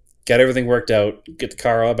 Got everything worked out, get the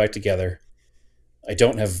car all back together. I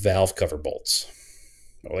don't have valve cover bolts.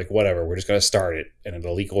 Like, whatever, we're just going to start it, and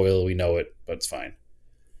it'll leak oil, we know it, but it's fine.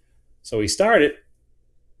 So we start it,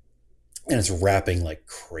 and it's wrapping like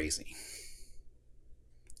crazy.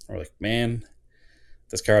 We're like, man,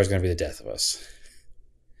 this car is going to be the death of us.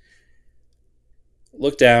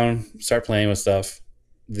 Look down, start playing with stuff.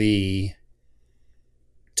 The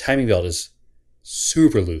timing belt is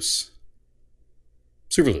super loose.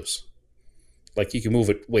 Super loose. Like, you can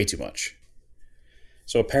move it way too much.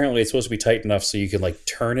 So apparently it's supposed to be tight enough so you can like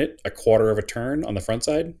turn it a quarter of a turn on the front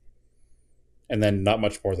side, and then not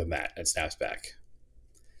much more than that. It snaps back.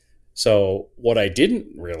 So what I didn't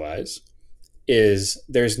realize is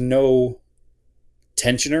there's no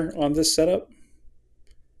tensioner on this setup.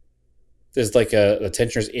 There's like the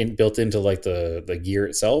tensioner's built into like the gear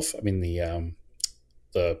itself. I mean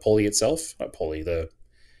the pulley itself, not pulley, the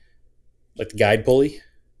guide pulley.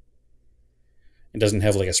 It doesn't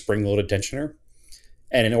have like a spring-loaded tensioner.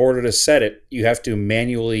 And in order to set it, you have to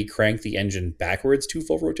manually crank the engine backwards 2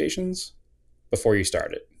 full rotations before you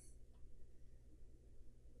start it.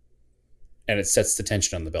 And it sets the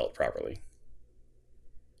tension on the belt properly.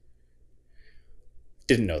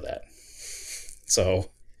 Didn't know that.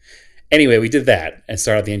 So anyway, we did that and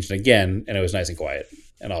started the engine again, and it was nice and quiet,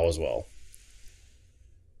 and all was well.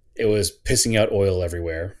 It was pissing out oil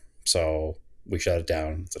everywhere, so we shut it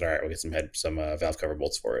down. Said, all right, we'll get some valve cover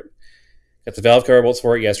bolts for it. Got the valve cover bolts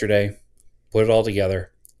for it yesterday, put it all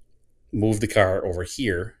together, moved the car over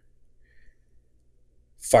here,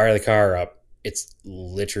 fire the car up. It's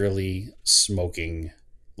literally smoking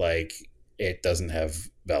like it doesn't have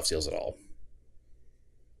valve seals at all,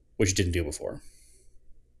 which it didn't do before.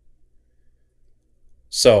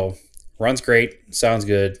 So, runs great, sounds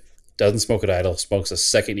good, doesn't smoke at idle, smokes the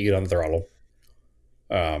second you get on the throttle.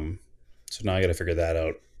 So now I got to figure that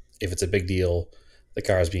out. If it's a big deal, the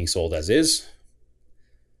car is being sold as is.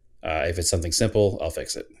 If it's something simple, I'll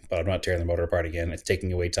fix it. But I'm not tearing the motor apart again. It's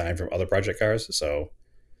taking away time from other project cars. So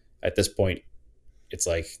at this point, it's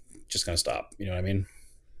like just going to stop. You know what I mean?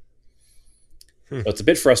 So it's a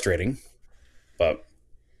bit frustrating, but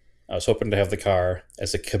I was hoping to have the car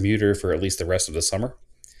as a commuter for at least the rest of the summer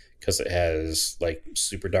because it has like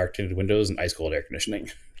super dark tinted windows and ice cold air conditioning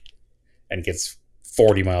and gets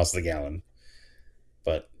 40 miles to the gallon.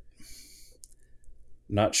 But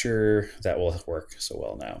not sure that will work so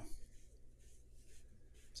well now.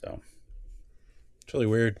 So it's really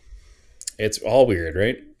weird. It's all weird,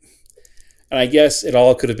 right? And I guess it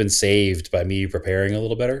all could have been saved by me preparing a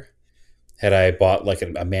little better. Had I bought like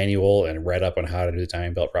a manual and read up on how to do the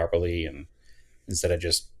timing belt properly, and instead of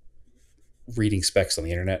just reading specs on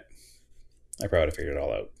the internet, I probably would have figured it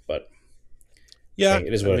all out. But yeah, hey,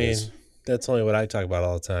 it is what it is. That's only what I talk about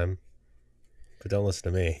all the time. But don't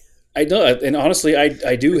listen to me. I know, and honestly,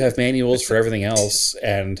 I do have manuals for everything else,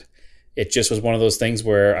 and it just was one of those things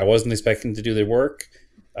where I wasn't expecting to do the work.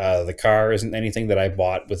 The car isn't anything that I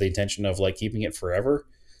bought with the intention of like keeping it forever.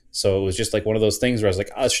 So it was just like one of those things where I was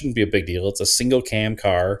like, oh, it shouldn't be a big deal. It's a single cam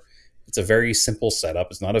car. It's a very simple setup.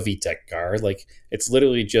 It's not a VTEC car. Like, it's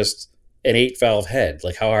literally just an 8-valve head.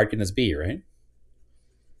 Like, how hard can this be, right?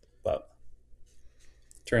 But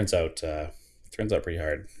turns out pretty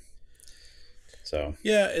hard. So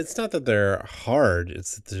yeah, it's not that they're hard.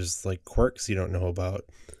 It's that there's like quirks you don't know about.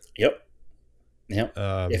 Yep. Yeah.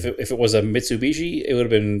 Um, If it was a Mitsubishi, it would have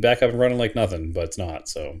been back up and running like nothing, but it's not.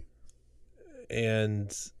 So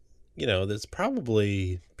and there's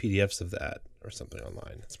probably PDFs of that or something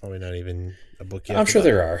online. It's probably not even a book you have I'm to sure buy.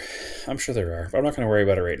 there are. I'm sure there are. But I'm not going to worry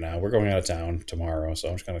about it right now. We're going out of town tomorrow, so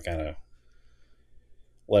I'm just going to kind of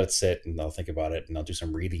let it sit and I'll think about it and I'll do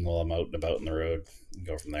some reading while I'm out and about in the road and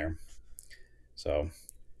go from there. So,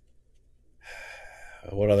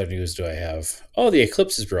 what other news do I have? Oh, the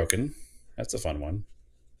eclipse is broken. That's a fun one.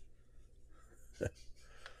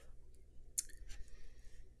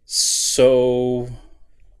 So,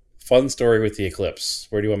 fun story with the eclipse.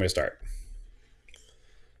 Where do you want me to start?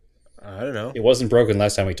 I don't know. It wasn't broken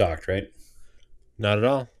last time we talked, right? Not at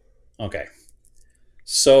all. Okay.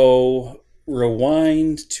 So,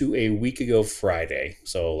 rewind to a week ago Friday.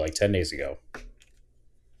 So, like 10 days ago.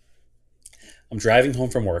 I'm driving home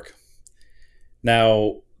from work.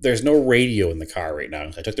 Now, there's no radio in the car right now.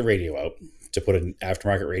 I took the radio out to put an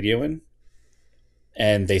aftermarket radio in,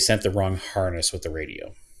 and they sent the wrong harness with the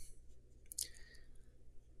radio.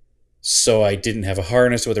 So I didn't have a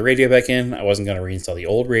harness to put the radio back in. I wasn't going to reinstall the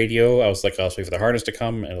old radio. I was like, I'll just wait for the harness to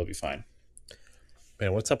come and it'll be fine.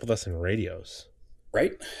 Man, what's up with us in radios?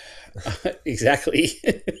 Right? Exactly.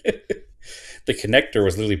 The connector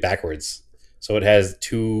was literally backwards. So it has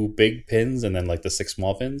two big pins and then like the six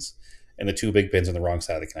small pins, and the two big pins on the wrong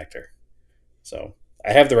side of the connector. So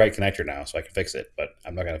I have the right connector now, so I can fix it, but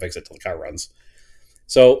I'm not going to fix it till the car runs.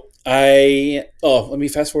 So let me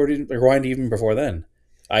fast forward and rewind even before then.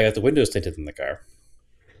 I got the windows tinted in the car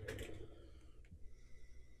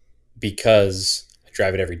because I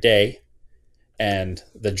drive it every day, and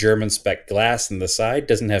the German spec glass in the side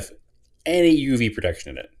doesn't have any UV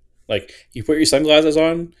protection in it. Like, you put your sunglasses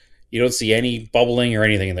on, you don't see any bubbling or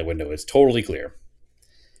anything in the window. It's totally clear.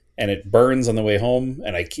 And it burns on the way home,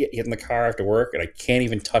 and I get in the car after work, and I can't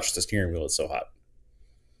even touch the steering wheel. It's so hot.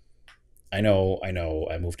 I know,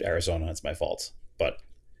 I moved to Arizona. It's my fault. But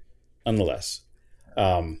nonetheless,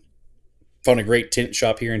 found a great tint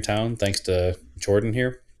shop here in town, thanks to Jordan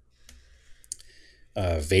here.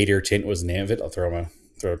 Vader Tint was the name of it. I'll throw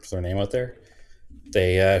their name out there.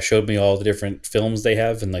 They showed me all the different films they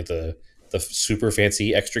have and like the super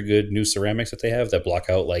fancy, extra good new ceramics that they have that block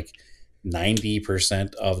out like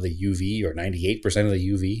 90% of the UV or 98% of the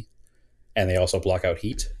UV. And they also block out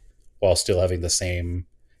heat while still having the same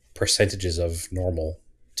percentages of normal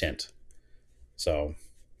tint. So,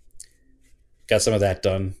 got some of that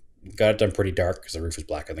done. Got it done pretty dark because the roof is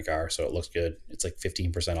black in the car, so it looks good. It's like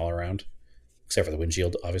 15% all around, except for the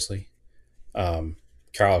windshield, obviously. Car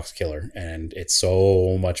looks killer, and it's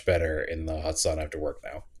so much better in the hot sun after work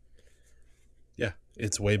now. Yeah,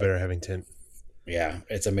 it's way better having tint. Yeah,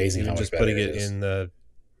 it's amazing how much just better putting it it is. in the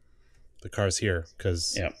cars here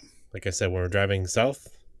because, Yeah, like I said, when we're driving south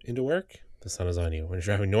into work, the sun is on you. When you're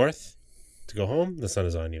driving north to go home, the sun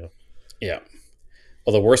is on you. yeah.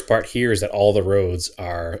 Well, the worst part here is that all the roads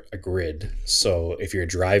are a grid. So if you're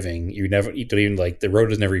driving, you don't even like the road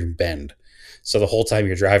does never even bend. So the whole time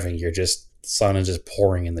you're driving, the sun is just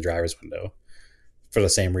pouring in the driver's window for the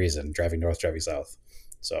same reason, driving north, driving south.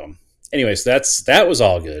 So anyways, that was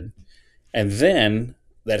all good. And then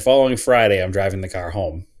that following Friday, I'm driving the car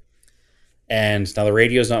home. And now the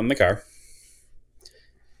radio's not in the car.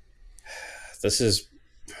 This is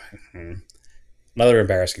another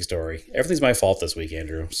embarrassing story. Everything's my fault this week,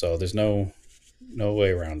 Andrew. So there's no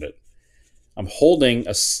way around it. I'm holding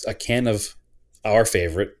a can of our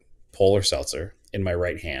favorite Polar Seltzer in my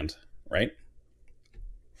right hand, right?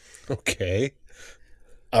 Okay.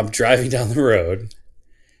 I'm driving down the road,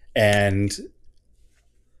 and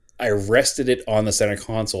I rested it on the center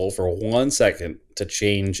console for 1 second to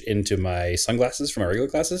change into my sunglasses from my regular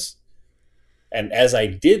glasses. And as I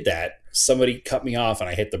did that, somebody cut me off and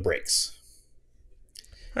I hit the brakes.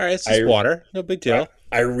 All right, it's just water. No big deal.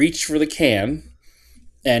 I reached for the can,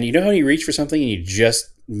 and you know how you reach for something and you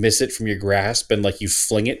just miss it from your grasp and like you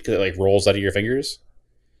fling it because it like rolls out of your fingers?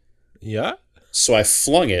 Yeah. So I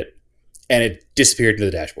flung it, and it disappeared into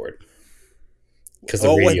the dashboard. Because the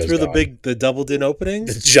radio's went through gone. the double din opening?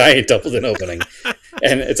 The giant double din opening.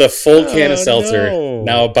 And it's a full can of seltzer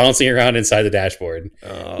now bouncing around inside the dashboard.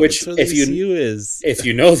 Which, if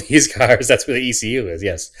you know these cars, that's where the ECU is,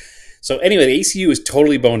 yes. So anyway, the ECU is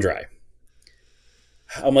totally bone dry.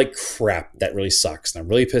 I'm like, crap, that really sucks. And I'm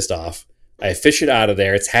really pissed off. I fish it out of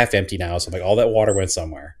there. It's half empty now. So I'm like, all that water went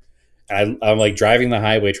somewhere. And I'm like driving the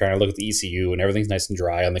highway trying to look at the ECU, and everything's nice and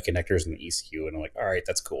dry on the connectors in the ECU. And I'm like, all right,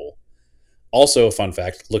 that's cool. Also, fun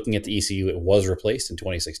fact, looking at the ECU, it was replaced in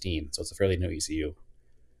 2016. So it's a fairly new ECU.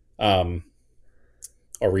 Or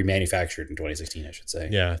remanufactured in 2016, I should say.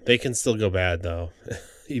 Yeah, they can still go bad, though.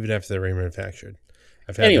 even after they're remanufactured.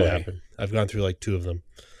 I've had that Anyway, happen. I've gone through like two of them.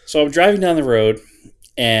 so I'm driving down the road,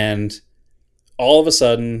 and all of a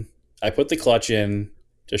sudden, I put the clutch in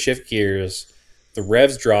to shift gears, the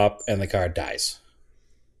revs drop, and the car dies.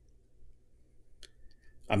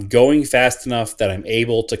 I'm going fast enough that I'm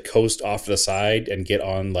able to coast off to the side and get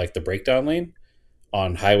on like the breakdown lane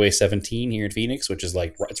on Highway 17 here in Phoenix, which is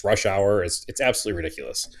like it's rush hour. It's absolutely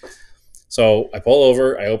ridiculous. So I pull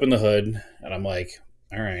over, I open the hood, and I'm like,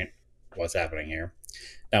 all right, what's happening here?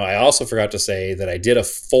 Now, I also forgot to say that I did a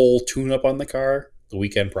full tune up on the car the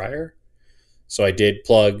weekend prior. So I did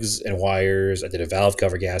plugs and wires, I did a valve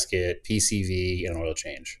cover gasket, PCV, and an oil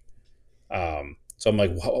change. So I'm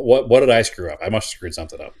like, what did I screw up? I must have screwed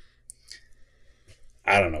something up.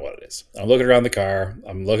 I don't know what it is. I'm looking around the car.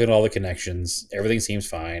 I'm looking at all the connections. Everything seems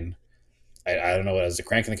fine. I don't know what it is. The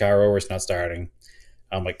crank in the car over, it's not starting.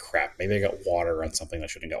 I'm like, crap, maybe I got water on something I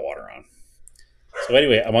shouldn't got water on. So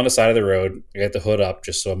anyway, I'm on the side of the road. I got the hood up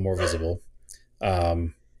just so I'm more visible.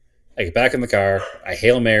 I get back in the car. I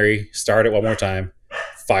Hail Mary, start it one more time.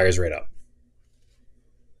 Fires right up.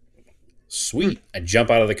 Sweet. I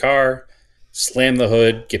jump out of the car, slam the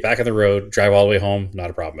hood, get back on the road, drive all the way home. Not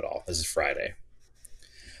a problem at all. This is Friday.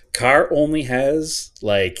 Car only has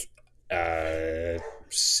like 16th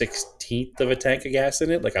of a tank of gas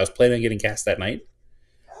in it. Like I was planning on getting gas that night.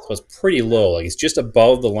 So it's pretty low. Like it's just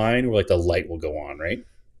above the line where like the light will go on, right?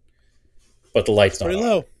 But the light's not Pretty on.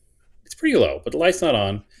 low. It's pretty low, but the light's not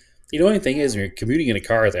on. The annoying thing is when you're commuting in a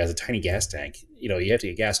car that has a tiny gas tank, you know, you have to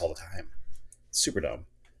get gas all the time. It's super dumb.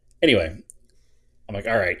 Anyway, I'm like,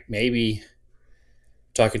 all right, maybe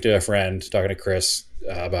talking to a friend, talking to Chris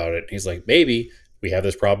about it. He's like, maybe we have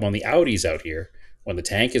this problem on the Audis out here when the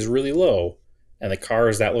tank is really low and the car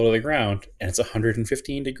is that low to the ground and it's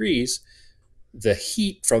 115 degrees. The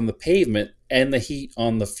heat from the pavement and the heat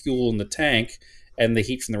on the fuel in the tank and the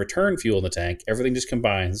heat from the return fuel in the tank, everything just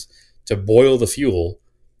combines to boil the fuel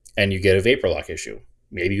and you get a vapor lock issue.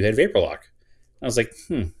 Maybe you had vapor lock. I was like,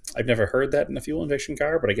 I've never heard that in a fuel injection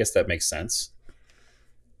car, but I guess that makes sense.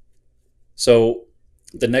 So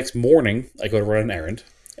the next morning, I go to run an errand,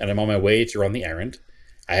 and I'm on my way to run the errand.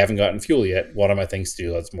 I haven't gotten fuel yet. One of my things to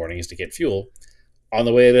do this morning is to get fuel. On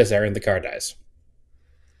the way to this errand, the car dies.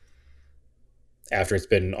 After it's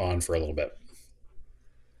been on for a little bit.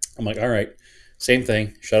 I'm like, all right, same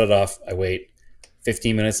thing. Shut it off. I wait.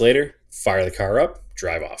 15 minutes later, fire the car up,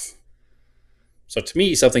 drive off. So to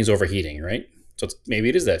me, something's overheating, right? So maybe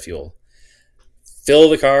it is that fuel. Fill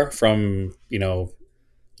the car from,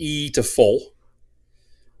 E to full.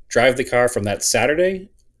 Drive the car from that Saturday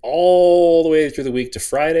all the way through the week to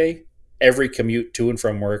Friday. Every commute to and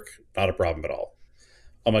from work, not a problem at all.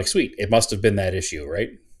 I'm like, sweet. It must have been that issue, right?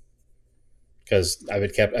 Because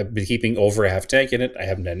I've been keeping over a half tank in it. I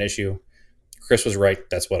haven't had an issue. Chris was right.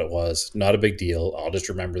 That's what it was. Not a big deal. I'll just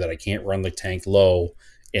remember that I can't run the tank low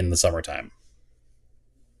in the summertime.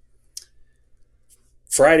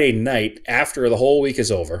 Friday night, after the whole week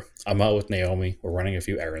is over, I'm out with Naomi. We're running a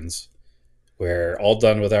few errands. We're all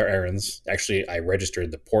done with our errands. Actually, I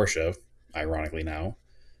registered the Porsche, ironically now.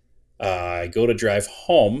 I go to drive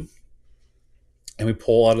home, and we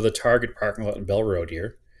pull out of the Target parking lot in Bell Road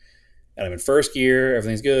here. And I'm in first gear.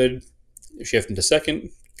 Everything's good. Shift into second.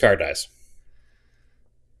 Car dies.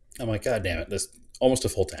 I'm like, God damn it. This almost a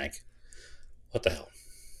full tank. What the hell?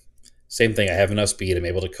 Same thing. I have enough speed. I'm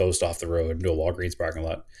able to coast off the road into a Walgreens parking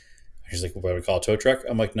lot. She's like, what do we call a tow truck?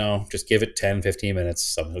 I'm like, no, just give it 10, 15 minutes.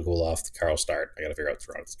 Something will cool off. The car will start. I got to figure out what's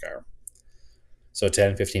wrong with this car. So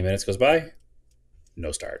 10, 15 minutes goes by.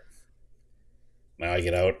 No start. Now I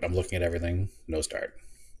get out. I'm looking at everything. No start.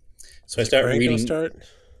 So I start reading. No start?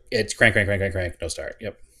 It's crank, no start.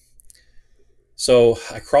 Yep. So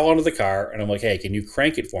I crawl onto the car and I'm like, hey, can you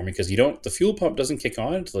crank it for me? Because the fuel pump doesn't kick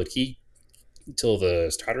on until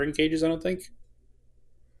the starter engages, I don't think.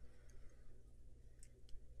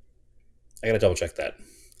 I got to double check that.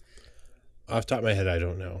 Off the top of my head, I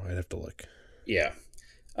don't know. I'd have to look. Yeah.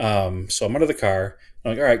 So I'm under the car.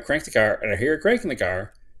 I'm like, all right, crank the car. And I hear it crank in the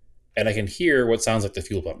car. And I can hear what sounds like the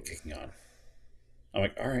fuel pump kicking on. I'm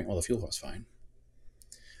like, all right, well, the fuel pump's fine.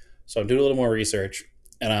 So I'm doing a little more research.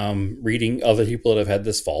 And I'm reading other people that have had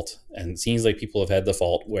this fault. And it seems like people have had the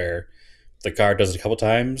fault where the car does it a couple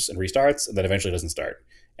times and restarts, and then eventually doesn't start.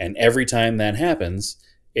 And every time that happens,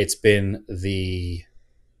 it's been the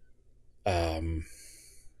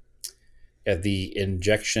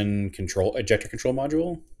ejector control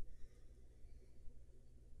module,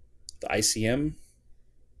 the ICM.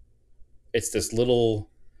 It's this little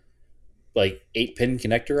 8-pin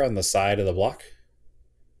connector on the side of the block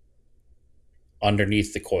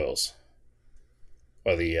underneath the coils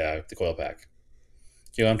or the coil pack.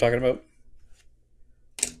 You know what I'm talking about?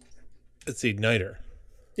 It's the igniter.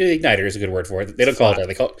 Yeah, igniter is a good word for it. They don't call it Flat.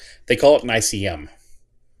 that. They call it an ICM.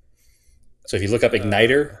 So if you look up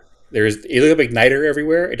igniter, Uh, you look up igniter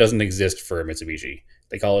everywhere. It doesn't exist for a Mitsubishi.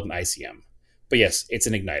 They call it an ICM. But yes, it's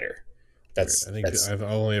an igniter. Weird. I think That's I've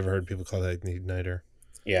only ever heard people call that the igniter.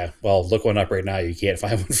 Yeah. Well, look one up right now. You can't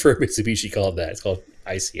find one for a Mitsubishi called that. It's called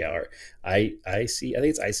ICM or I think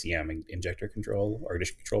it's ICM, injector control or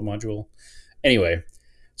ignition control module. Anyway,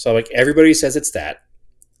 so like everybody says it's that.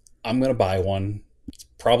 I'm gonna buy one. It's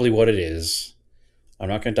probably what it is. I'm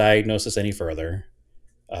not gonna diagnose this any further.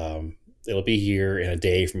 It'll be here in a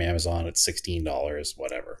day from Amazon at $16,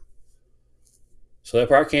 whatever. So that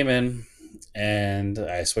part came in, and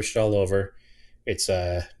I switched it all over. It's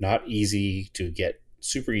not easy to get,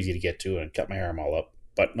 super easy to get to, and cut my arm all up.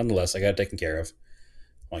 But nonetheless, I got it taken care of.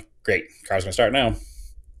 I'm like, great, car's gonna start now.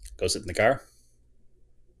 Go sit in the car.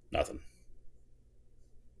 Nothing.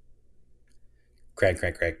 Crank,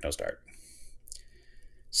 crank, crank, no start.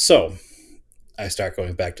 So I start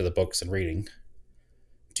going back to the books and reading.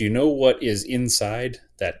 Do you know what is inside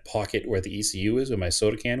that pocket where the ECU is, where my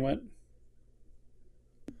soda can went?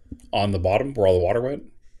 On the bottom, where all the water went?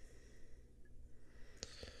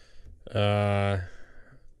 Uh,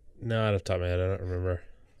 no, out of the top of my head, I don't remember.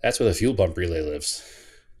 That's where the fuel pump relay lives.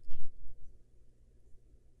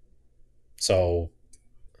 So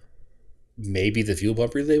maybe the fuel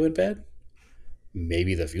pump relay went bad.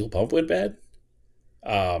 Maybe the fuel pump went bad.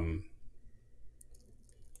 Um,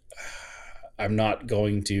 I'm not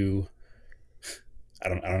going to. I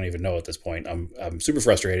don't even know at this point. I'm super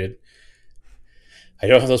frustrated. I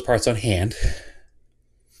don't have those parts on hand.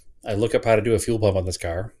 I look up how to do a fuel pump on this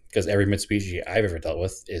car because every Mitsubishi I've ever dealt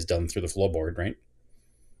with is done through the floorboard, right?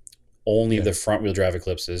 Only Yeah. the front wheel drive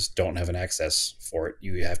Eclipses don't have an access for it.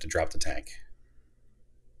 You have to drop the tank.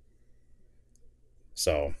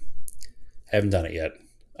 So, haven't done it yet.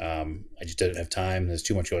 I just didn't have time. There's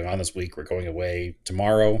too much going on this week. We're going away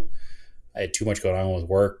tomorrow. I had too much going on with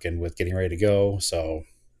work and with getting ready to go. So,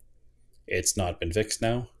 it's not been fixed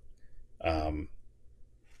now.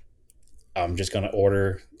 I'm just going to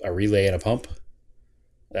order a relay and a pump.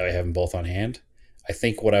 That way I have them both on hand. I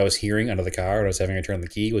think what I was hearing under the car when I was having to turn the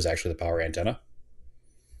key was actually the power antenna.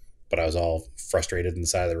 But I was all frustrated and the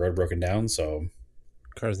side of the road broken down. So,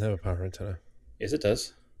 Car doesn't have a power antenna. yes, it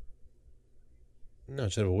does. No,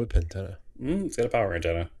 it should have a whip antenna. It's got a power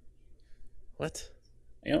antenna. What?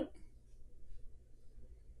 Yep.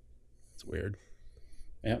 It's weird.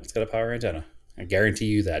 Yep, it's got a power antenna. I guarantee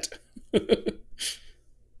you that. It's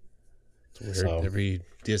weird. So- Every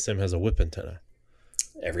DSM has a whip antenna.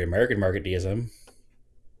 Every American market DSM.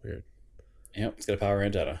 Weird. Yep, it's got a power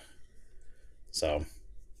antenna. So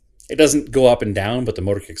it doesn't go up and down, but the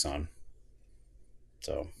motor kicks on.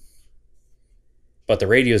 So, but the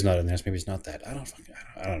radio's not in there. So maybe it's not that. I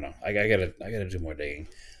don't know. I gotta do more digging.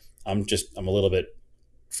 I'm a little bit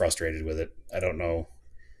frustrated with it. I don't know.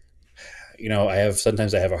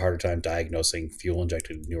 Sometimes I have a harder time diagnosing fuel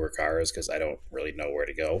injected newer cars because I don't really know where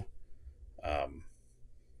to go.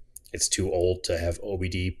 It's too old to have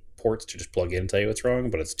OBD ports to just plug in and tell you what's wrong,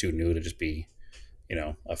 but it's too new to just be,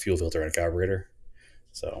 a fuel filter and a carburetor.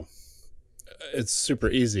 So It's super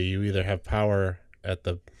easy. You either have power at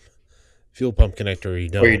the fuel pump connector or you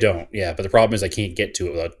don't. or you don't, yeah. But the problem is I can't get to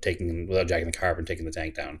it without jacking the carb and taking the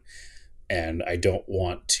tank down, and I don't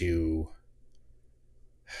want to.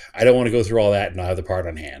 I don't want to go through all that and not have the part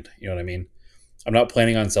on hand. You know what I mean? I'm not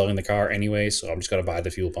planning on selling the car anyway, so I'm just going to buy the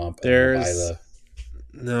fuel pump. There's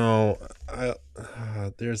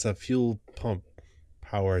a fuel pump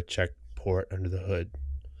power check port under the hood.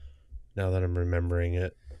 Now that I'm remembering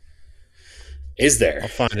it, Is there? I'll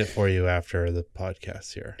find it for you after the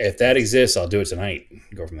podcast here. If that exists, I'll do it tonight.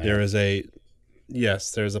 Go from there. There's a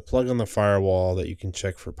plug on the firewall that you can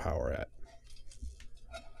check for power at.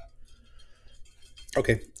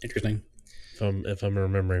 Okay, interesting. If I'm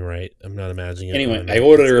remembering right, I'm not imagining it. Anyway, I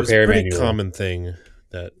ordered a repair It's a pretty manual. common thing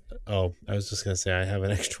that. Oh, I was just gonna say I have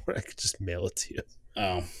an extra one. I could just mail it to you.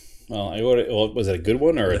 Oh, well, I ordered. Well, was it a good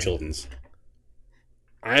one or a Chilton's?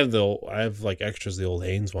 I have like extras the old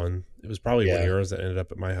Haynes one. It was probably one Yeah. of yours that ended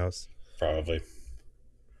up at my house. Probably.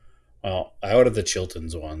 Well, I ordered the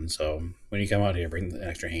Chilton's one, so when you come out here, bring an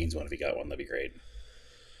extra Haynes one if you got one. That'd be great.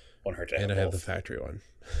 Won't hurt to have And I have the both. factory one.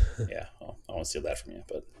 Yeah, well, I won't steal that from you,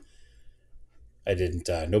 but I didn't.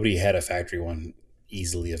 Nobody had a factory one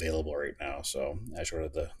easily available right now, so I just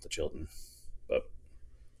ordered the Chilton. But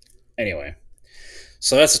anyway,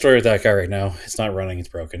 so that's the story with that car right now. It's not running; it's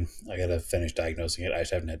broken. I gotta finish diagnosing it. I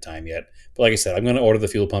just haven't had time yet. But like I said, I'm gonna order the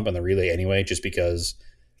fuel pump and the relay anyway, just because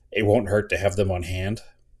it won't hurt to have them on hand.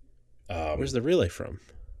 Where's the relay from?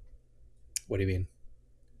 What do you mean?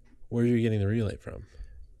 Where are you getting the relay from?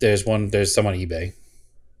 There's one. There's some on eBay.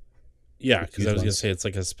 Yeah, Like because I used was gonna ones. say it's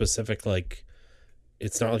like a specific like.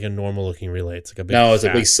 It's not like a normal looking relay. It's like a big No, it's a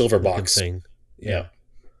big fat silver looking box. thing. Yeah, Yeah.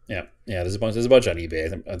 yeah, yeah. There's a bunch. There's a bunch on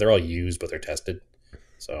eBay. They're all used, but they're tested.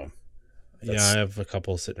 So Yeah, I that's have a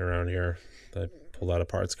couple sitting around here that I pulled out of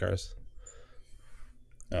parts cars.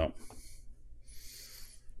 no.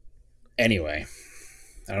 Anyway,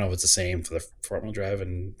 I don't know if it's the same for the front wheel drive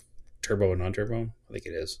and turbo and non-turbo. I think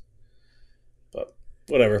it is, but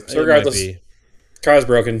whatever. So It might regardless, be. car's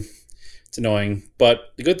broken. It's annoying,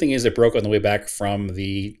 but the good thing is it broke on the way back from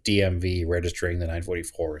the DMV registering the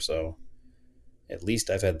 944. So at least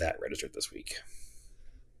I've had that registered this week.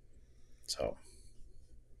 So,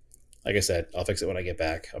 like I said, I'll fix it when I get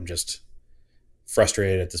back. I'm just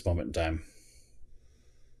frustrated at this moment in time.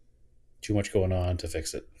 Too much going on to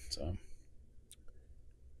fix it. So,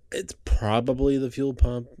 It's probably the fuel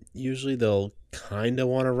pump. Usually they'll kind of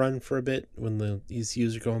want to run for a bit when the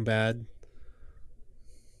ECUs are going bad.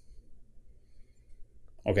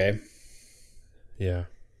 okay. Yeah.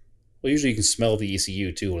 Well, usually you can smell the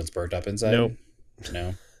ECU too when it's burnt up inside. Nope.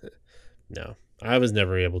 No. No. I was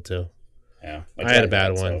never able to. Yeah. I had a tried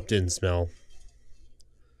bad that, one. so. Didn't smell.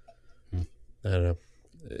 Hmm. I don't know.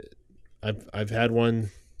 I've had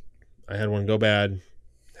one. I had one go bad.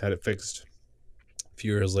 Had it fixed. A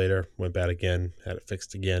few years later, went bad again. Had it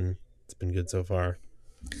fixed again. It's been good so far.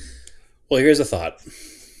 Well, here's a thought.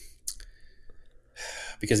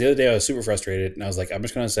 Because the other day I was super frustrated and I was like, I'm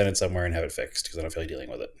just going to send it somewhere and have it fixed because I don't feel like dealing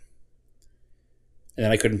with it. And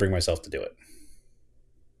then I couldn't bring myself to do it.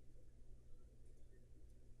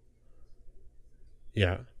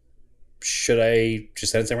 Yeah. Should I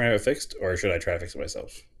just send it somewhere and have it fixed, or should I try to fix it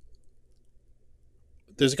myself?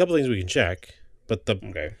 There's a couple things we can check, but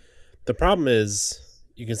Okay. the problem is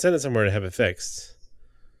you can send it somewhere to have it fixed,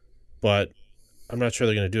 but I'm not sure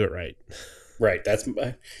they're going to do it right. Right. That's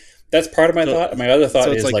part of my So, thought. My other thought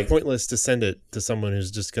so it's is like like, pointless to send it to someone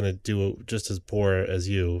who's just going to do just as poor as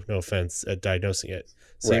you, no offense, at diagnosing it.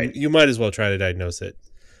 So right. you might as well try to diagnose it.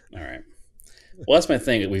 All right. Well, that's my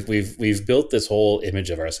thing. We've built this whole image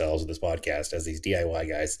of ourselves with this podcast as these DIY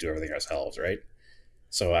guys do everything ourselves, right?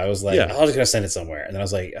 So I was like, Yeah. I was gonna send it somewhere, and then I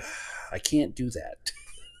was like, I can't do that.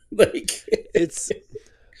 Like, It's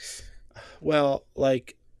well,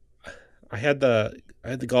 like I had the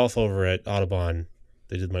Golf over at Audubon.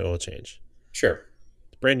 They did my oil change. sure,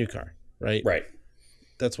 Brand new car, right? right,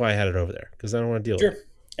 That's why I had it over there because I don't want to deal with sure, it.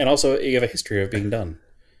 and also you have a history of being done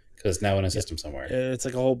because it's now in a system somewhere. And it's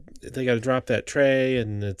like a whole. They got to drop that tray,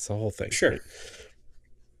 and it's a whole thing. Sure, Right?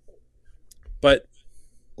 But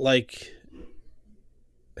like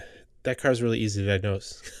that car's really easy to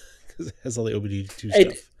diagnose because it has all the OBD2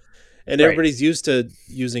 It- stuff, and right. everybody's used to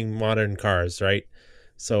using modern cars, right?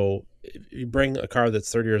 So if you bring a car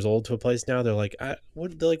that's 30 years old to a place now, they're like,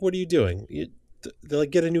 "What?" They're like, "What are you doing?" They're like,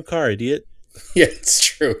 "Get a new car, idiot." Yeah, it's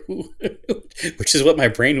true. Which is what my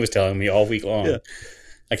brain was telling me all week long. Yeah.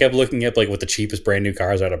 I kept looking up like what the cheapest brand new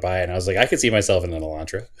cars are to buy, and I was like, I could see myself in an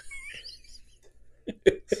Elantra.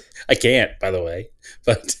 I can't, by the way,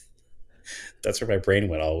 but that's where my brain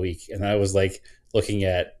went all week. And I was like looking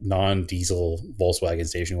at non-diesel Volkswagen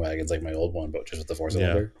station wagons, like my old one, but just with the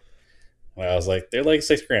four-cylinder. And I was like, they're like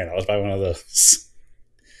 $6,000. I'll just buy one of those.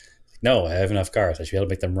 No, I have enough cars. I should be able to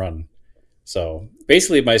make them run. So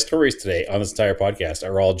basically, my stories today on this entire podcast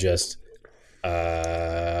are all just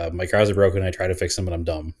my cars are broken. I try to fix them, but I'm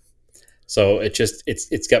dumb. So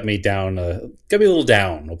it's got me down, got me a little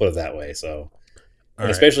down. We'll put it that way. So, and All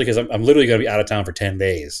right. especially because I'm literally going to be out of town for 10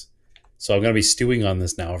 days. So I'm going to be stewing on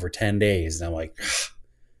this now for 10 days. And I'm like,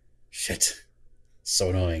 shit, so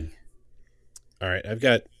annoying. All right. I've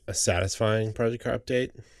got a satisfying project car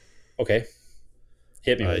update. Okay,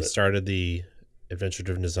 hit me I with it. started the Adventure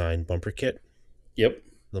Driven Design bumper kit, Yep,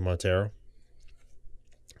 the Montero.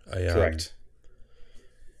 correct.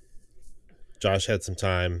 Josh had some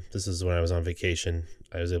time. This is when I was on vacation.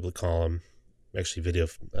 I was able to call him, actually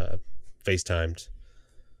FaceTimed,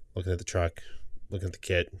 looking at the truck, looking at the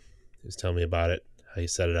kit. He was telling me about it, how you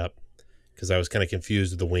set it up. Because I was kind of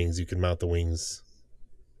confused with the wings. You can mount the wings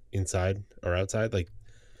inside or outside. Like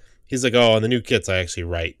he's like, oh, on the new kits, I actually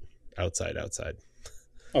write outside.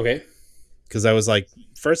 Okay, Because I was like,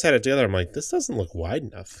 first had it together. I'm like, this doesn't look wide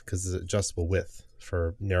enough because it's adjustable width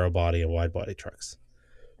for narrow body and wide body trucks.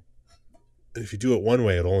 And if you do it one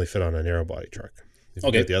way, it'll only fit on a narrow body truck. If you do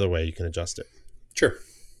Okay. it the other way, you can adjust it. sure.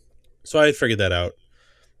 So I figured that out.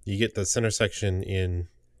 You get the center section in,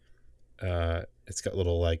 it's got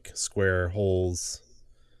little like square holes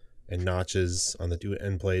and notches on the two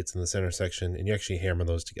end plates in the center section, and you actually hammer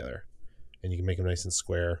those together. and you can make them nice and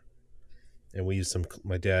square. And we used some.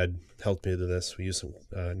 My dad helped me with this. We used some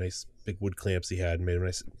nice big wood clamps he had, and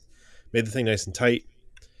made the thing nice and tight.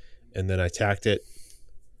 And then I tacked it,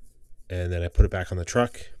 and then I put it back on the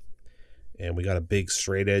truck, and we got a big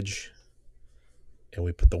straight edge, and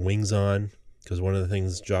we put the wings on, because one of the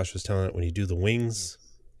things Josh was telling it, when you do the wings,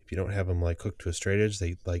 if you don't have them like hooked to a straight edge,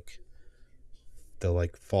 they'll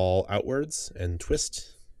like fall outwards and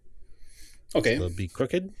twist. Okay. So they'll be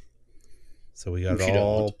crooked. So we got it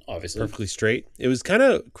all obviously perfectly straight. It was kind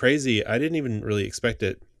of crazy. I didn't even really expect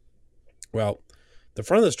it. Well, the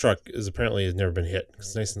front of this truck has never been hit.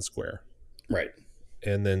 It's nice and square. Right.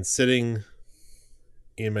 And then sitting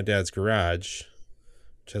in my dad's garage,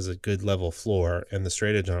 which has a good level floor, and the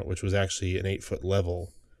straight edge on it, which was actually an 8-foot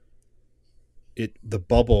level, the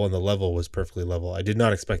bubble and the level was perfectly level. I did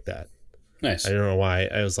not expect that. Nice. I don't know why.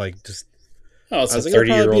 I was like, just... it's I was a like,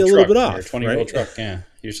 30-year-old truck, bit off, or 20-year-old truck. Yeah,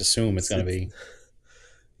 you just assume it's going to be.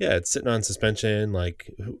 Yeah, it's sitting on suspension. Like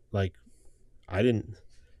I didn't,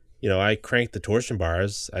 I cranked the torsion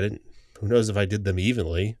bars. I didn't. Who knows if I did them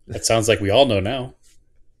evenly? That sounds like we all know now.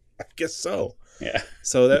 I guess so. Yeah.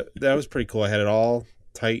 So that was pretty cool. I had it all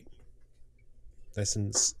tight, nice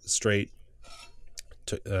and straight.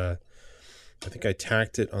 I think I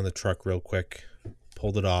tacked it on the truck real quick,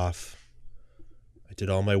 pulled it off. I did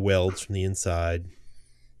all my welds from the inside.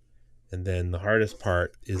 And then the hardest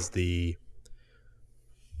part is the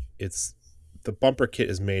bumper kit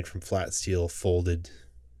is made from flat steel folded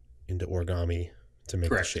into origami to make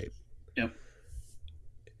the shape. Yep.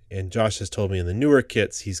 And Josh has told me in the newer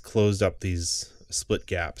kits, he's closed up these split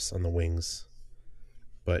gaps on the wings.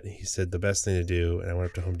 But he said the best thing to do, and I went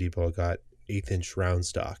up to Home Depot, got 1/8-inch round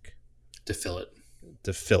stock. To fill it.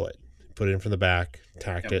 Put it in from the back,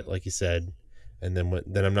 tacked it, like you said. And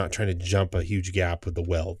then I'm not trying to jump a huge gap with the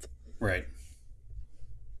weld. Right.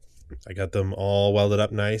 I got them all welded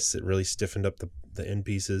up nice. It really stiffened up the end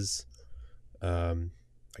pieces. I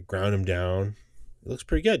ground them down. It looks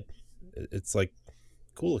pretty good. It's like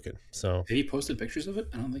cool looking. So have you posted pictures of it?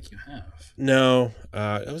 I don't think you have. No.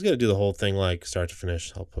 I was going to do the whole thing like start to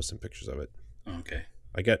finish. I'll post some pictures of it. Okay.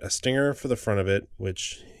 I got a stinger for the front of it,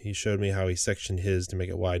 which he showed me how he sectioned his to make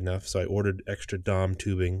it wide enough. So I ordered extra Dom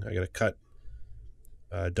tubing. I got to cut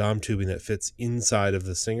Dom tubing that fits inside of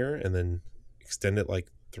the stinger and then extend it like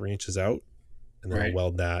 3 inches out, and then I'll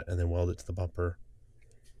weld that and then weld it to the bumper.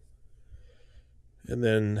 And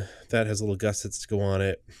then that has little gussets to go on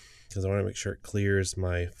it because I want to make sure it clears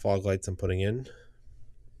my fog lights I'm putting in.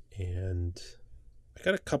 And I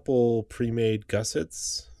got a couple pre-made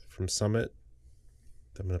gussets from Summit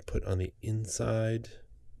that I'm going to put on the inside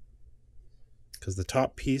because the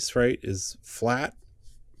top piece, right, is flat,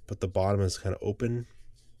 but the bottom is kind of open.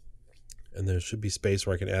 And there should be space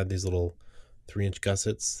where I can add these little 3-inch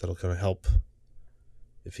gussets that'll kind of help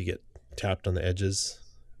if you get tapped on the edges.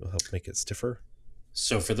 It'll help make it stiffer.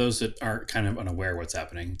 So for those that aren't kind of unaware what's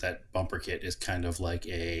happening, that bumper kit is kind of like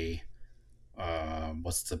a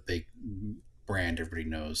what's the big brand everybody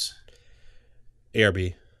knows?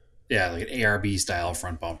 ARB. Yeah, like an ARB style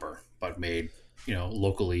front bumper, but made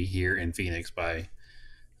locally here in Phoenix by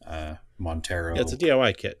Montero. Yeah, it's a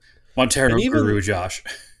DIY kit. Montero Guru Josh.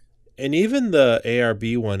 And even the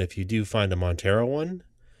ARB one, if you do find a Montero one,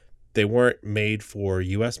 they weren't made for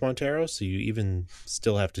US Montero, so you even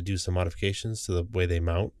still have to do some modifications to the way they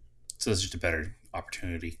mount. So it's just a better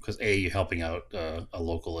opportunity because you're helping out a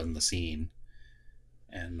local in the scene,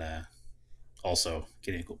 and also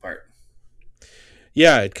getting a cool part.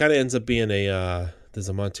 Yeah, it kind of ends up being there's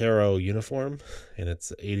a Montero uniform, and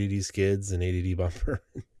it's ADD skids and ADD bumper.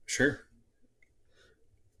 Sure.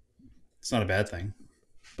 It's not a bad thing.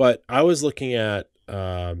 But I was looking at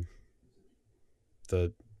one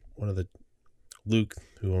of the Luke,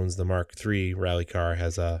 who owns the Mark III rally car,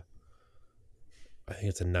 has I think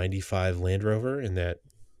it's a 95 Land Rover in that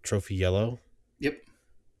trophy yellow. Yep.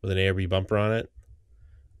 With an ARB bumper on it.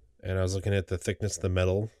 And I was looking at the thickness of the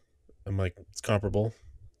metal. I'm like, it's comparable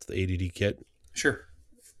to the ADD kit. Sure.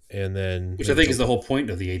 And then... which I think is the whole point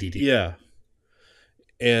of the ADD. Yeah.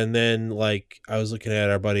 And then, like, I was looking at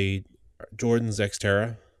our buddy Jordan's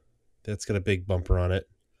Xterra. That's got a big bumper on it.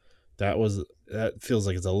 That feels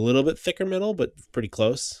like it's a little bit thicker metal, but pretty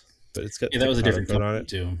close. But it's got that was a different company on it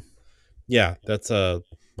too. Yeah, that's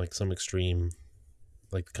like some Extreme,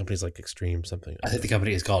 like the company's like Extreme something. I think the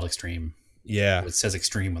company is called Extreme. Yeah, it says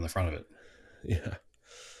Extreme on the front of it. Yeah.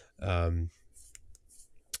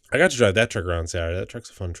 I got to drive that truck around Saturday. That truck's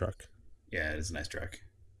a fun truck. Yeah, it is a nice truck.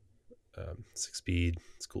 6-speed.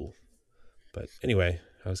 It's cool. But anyway,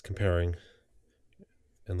 I was comparing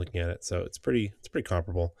and looking at it. So it's pretty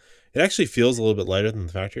comparable. It actually feels a little bit lighter than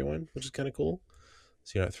the factory one, which is kind of cool.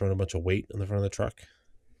 So you're not throwing a bunch of weight on the front of the truck.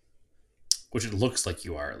 Which it looks like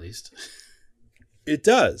you are, at least. It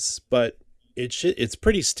does, but it's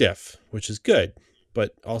pretty stiff, which is good,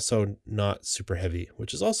 but also not super heavy,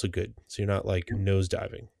 which is also good. So you're not like nose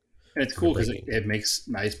diving. And it's cool because it makes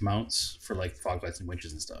nice mounts for like fog lights and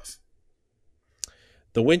winches and stuff.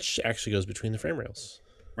 The winch actually goes between the frame rails,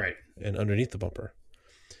 right, and underneath the bumper.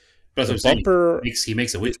 But the bumper he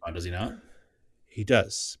makes a winch mount, does he not? He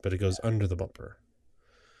does, but it goes under the bumper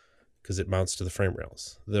because it mounts to the frame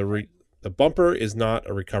rails. The bumper is not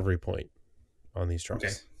a recovery point on these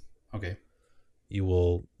trucks. Okay. You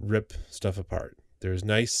will rip stuff apart. There's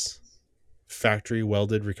nice factory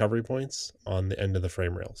welded recovery points on the end of the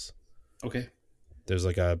frame rails. Okay. There's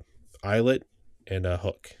like a eyelet and a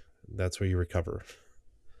hook. That's where you recover.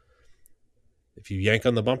 If you yank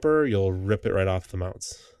on the bumper, you'll rip it right off the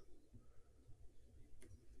mounts.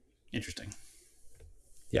 Interesting.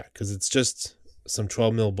 Yeah, because it's just some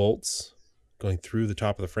 12 mil bolts going through the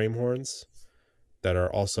top of the frame horns that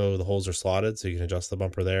are also, the holes are slotted, so you can adjust the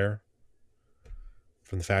bumper there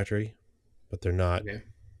from the factory, but they're not. Okay.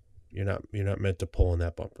 You're not meant to pull in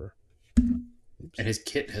that bumper. Oops. And his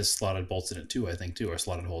kit has slotted bolts in it too, I think, or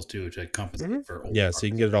slotted holes too, to compensate for old parts. So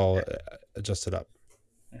you can get it all adjusted up.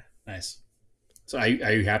 Yeah, nice. So are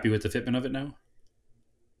you happy with the fitment of it now?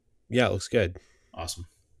 Yeah, it looks good. Awesome.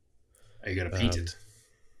 Are you gonna paint it?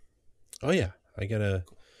 Oh yeah, I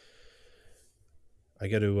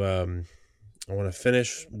want to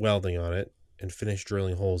finish welding on it and finish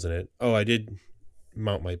drilling holes in it. Oh, I did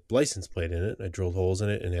mount my license plate in it. I drilled holes in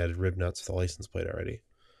it and added rib nuts for the license plate already.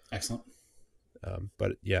 Excellent.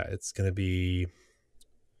 But yeah, it's gonna be,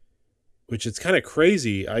 which it's kind of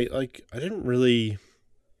crazy.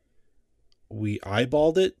 We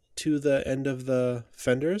eyeballed it to the end of the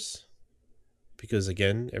fenders because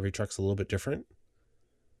again, every truck's a little bit different.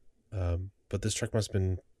 But this truck must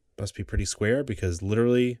be pretty square because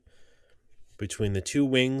literally between the two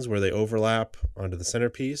wings where they overlap onto the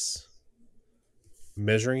centerpiece,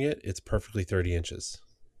 measuring it, it's perfectly 30 inches.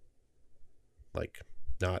 Like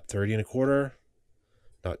not 30 and a quarter,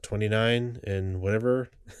 not 29 and whatever.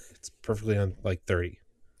 It's perfectly on like 30.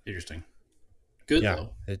 Interesting. Good yeah,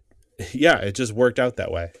 though. It just worked out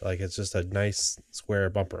that way. Like it's just a nice square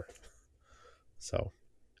bumper. So,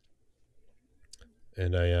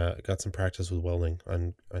 and I got some practice with welding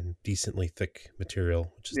on decently thick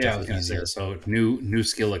material, which is definitely easier. So new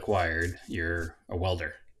skill acquired. You're a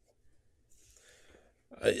welder.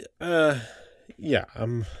 Yeah,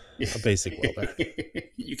 I'm a basic welder.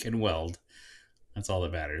 You can weld. That's all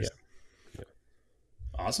that matters. Yeah.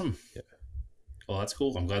 Awesome. Yeah. Well, that's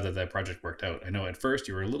cool. I'm glad that project worked out. I know at first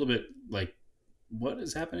you were a little bit like, what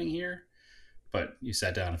is happening here? But you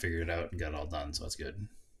sat down and figured it out and got it all done. So that's good.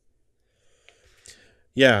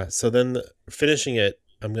 Yeah. So then finishing it,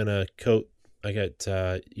 I'm going to coat. I got,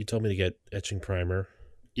 you told me to get etching primer.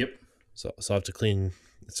 Yep. So I'll have to clean.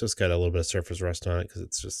 It's just got a little bit of surface rust on it because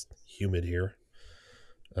it's just humid here.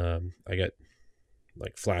 I got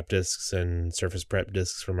like flap discs and surface prep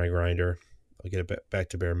discs for my grinder. I'll get it back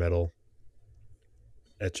to bare metal.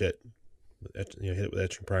 Etch it. Hit it with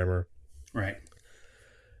etching primer. Right.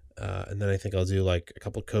 And then I think I'll do like a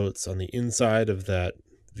couple coats on the inside of that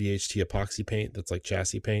VHT epoxy paint that's like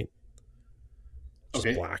chassis paint.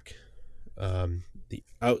 Just black. The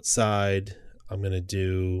outside, I'm going to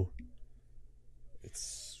do...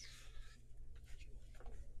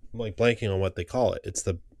 I'm like blanking on what they call it. It's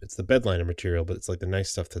the bedliner material, but it's like the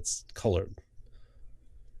nice stuff that's colored.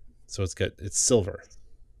 So it's silver.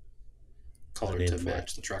 Colored to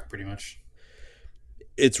match the truck pretty much.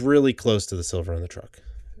 It's really close to the silver on the truck.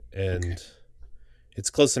 And it's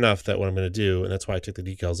close enough that what I'm going to do, and that's why I took the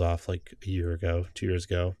decals off like 2 years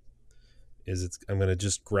ago, is I'm going to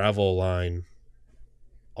just gravel line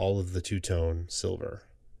all of the two-tone silver.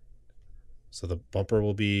 So the bumper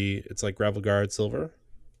will be, it's like gravel guard silver.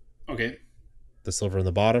 Okay. The silver in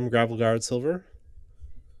the bottom, gravel guard silver.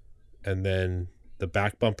 And then the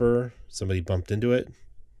back bumper, somebody bumped into it.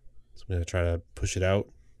 So I'm going to try to push it out,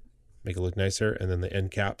 make it look nicer. And then the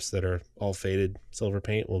end caps that are all faded silver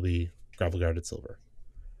paint will be gravel guarded silver.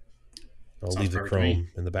 I'll leave the chrome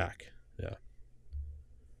in the back. Yeah.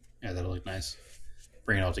 Yeah, that'll look nice.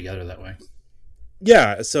 Bring it all together that way.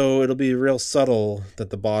 Yeah, so it'll be real subtle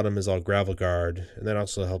that the bottom is all gravel guard, and that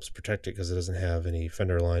also helps protect it because it doesn't have any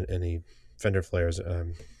fender flares,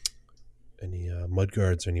 any mud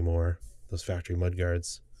guards anymore. Those factory mud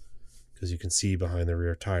guards, because you can see behind the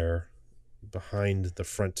rear tire, behind the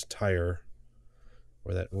front tire,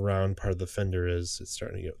 where that round part of the fender is.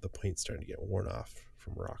 The paint's starting to get worn off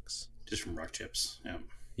from rocks. Just from rock chips. Yeah.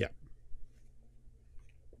 Yeah.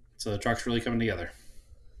 So the truck's really coming together.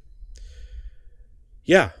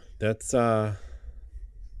 Yeah, that's yeah,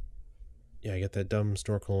 I got that dumb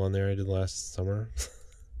snorkel on there I did last summer.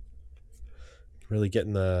 Really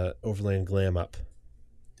getting the overland glam up.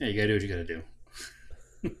 Yeah, you gotta do what you gotta do.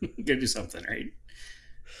 You gotta do something, right?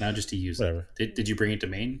 Not just to use Whatever. it. Did you bring it to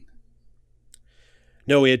Maine?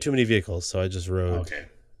 No, we had too many vehicles, so I just rode. Okay.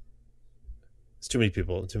 It's too many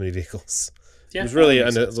people, too many vehicles. Yeah, It was really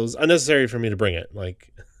it it was unnecessary for me to bring it.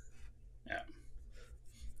 Like, yeah.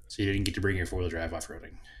 So you didn't get to bring your 4-wheel drive off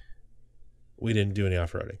roading. we didn't do any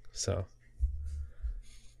off roading, so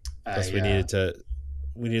plus we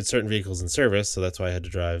needed certain vehicles in service, so that's why I had to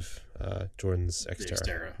drive Jordan's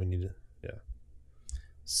Xterra. We needed, yeah.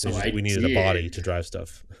 So we needed a body to drive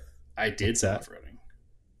stuff. I did some off roading.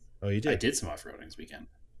 Oh, you did? I did some off roading this weekend.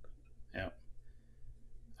 Yeah.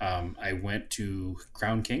 I went to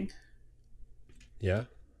Crown King. Yeah.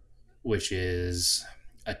 Which is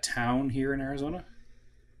a town here in Arizona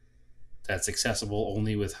that's accessible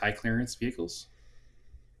only with high clearance vehicles.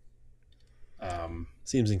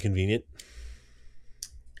 Seems inconvenient.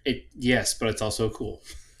 Yes, but it's also cool.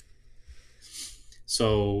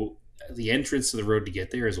 So the entrance to the road to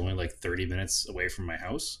get there is only like 30 minutes away from my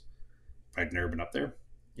house. I'd never been up there.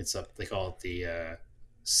 It's up. They call it the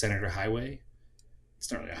Senator Highway.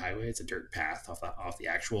 It's not really a highway; it's a dirt path off the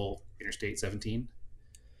actual Interstate 17.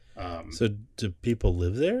 So do people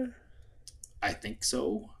live there? I think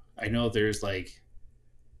so. I know there's like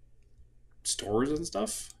stores and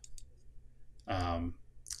stuff.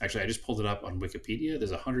 Actually, I just pulled it up on Wikipedia. There's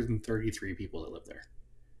 133 people that live there.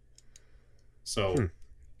 So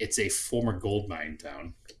it's a former gold mine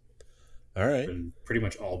town. All right. And pretty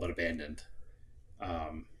much all but abandoned.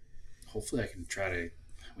 Hopefully I can try to,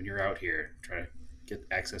 when you're out here, try to get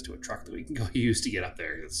access to a truck that we can go use to get up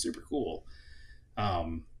there. It's super cool.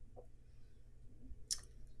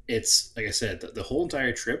 It's, like I said, the whole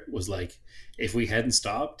entire trip was like, if we hadn't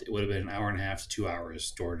stopped, it would have been an hour and a half to 2 hours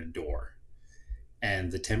door to door.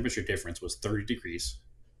 And the temperature difference was 30 degrees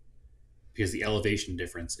because the elevation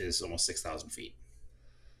difference is almost 6,000 feet.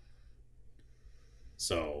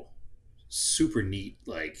 So super neat,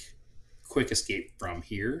 like quick escape from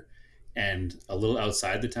here. And a little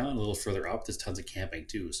outside the town, a little further up, there's tons of camping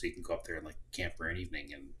too. So you can go up there and like camp for an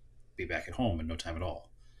evening and be back at home in no time at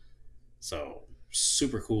all. So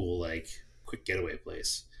super cool, like quick getaway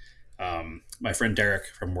place. My friend Derek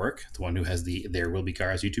from work, the one who has the There Will Be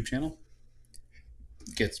Cars YouTube channel,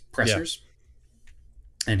 gets pressers.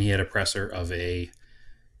 Yeah. And he had a presser of a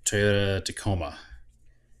Toyota Tacoma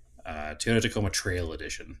Trail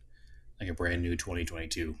Edition, like a brand new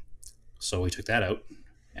 2022. So we took that out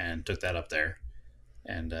and took that up there,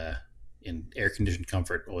 and in air-conditioned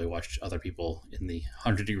comfort while we watched other people in the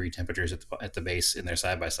 100-degree temperatures at the base in their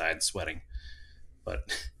side-by-side sweating.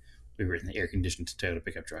 But we were in the air-conditioned Toyota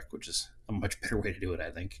pickup truck, which is a much better way to do it, I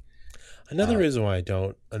think. Another reason why I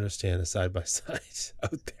don't understand a side-by-side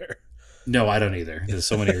out there. No, I don't either. There's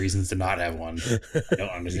so many reasons to not have one. I don't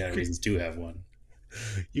understand reasons to have one.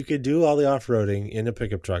 You could do all the off-roading in a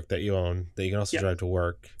pickup truck that you own, that you can also drive to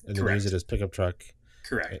work, and then use it as pickup truck.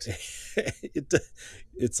 Correct.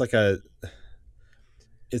 It's like a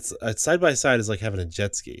side-by-side is like having a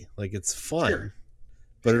jet ski. Like, it's fun,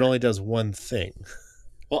 but it only does one thing.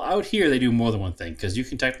 Well, out here they do more than one thing, because you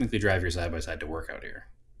can technically drive your side-by-side to work out here.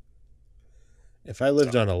 If I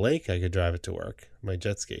lived on a lake, I could drive it to work, my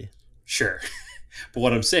jet ski. Sure. But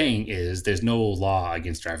what I'm saying is there's no law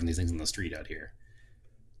against driving these things on the street out here.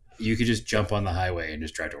 You could just jump on the highway and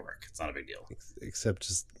just drive to work. It's not a big deal. Except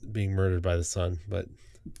just being murdered by the sun. But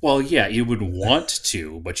well, yeah, you would want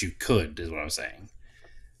to, but you could, is what I'm saying.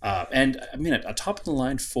 And I mean, a top of the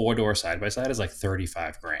line 4-door side by side is like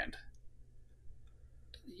 $35,000.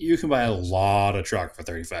 You can buy a lot of truck for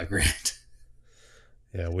 $35,000.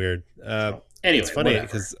 Yeah, weird. Anyway, it's funny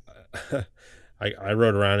because I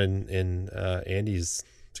rode around in Andy's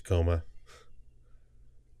Tacoma.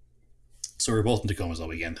 So we're both in Tacomas all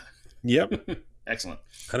weekend. Yep. Excellent.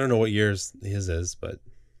 I don't know what years his is, but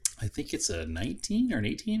I think it's a 19 or an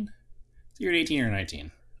 18. It's either an 18 or a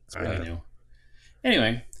 19. It's really new.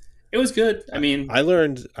 Anyway, it was good. I mean, I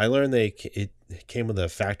learned it came with a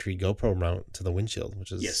factory GoPro mount to the windshield,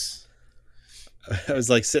 which is yes. I was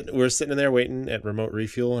like we were sitting in there waiting at remote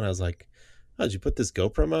refuel, and I was like, "Oh, did you put this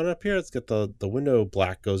GoPro mount up here? It's got the window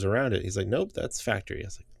black goes around it." He's like, "Nope, that's factory." I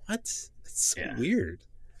was like, "What? It's so weird."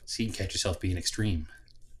 So you can catch yourself being extreme.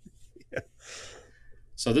 Yeah.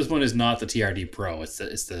 So this one is not the TRD Pro. It's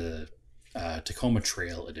the Tacoma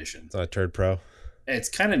Trail Edition. It's not a Turd Pro. It's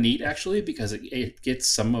kind of neat actually because it gets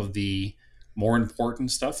some of the more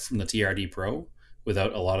important stuff from the TRD Pro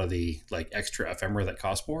without a lot of the like extra ephemera that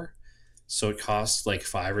cost more. So it costs like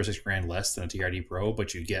 $5 or $6 less than a TRD Pro,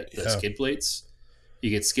 but you get the Yeah. skid plates. You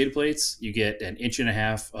get skid plates. You get an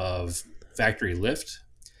 1.5 inch of factory lift.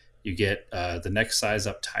 You get the next size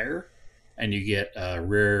up tire, and you get a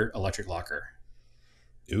rear electric locker.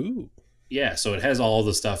 Ooh. Yeah, so it has all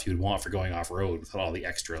the stuff you'd want for going off road without all the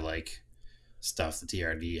extra like stuff the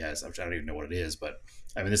TRD has. Which I don't even know what it is, but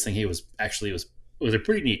I mean, this thing here was actually it was a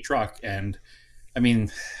pretty neat truck, and I mean,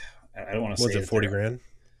 I don't want to say Was it 40 grand?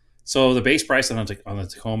 So the base price on the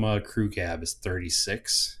Tacoma Crew Cab is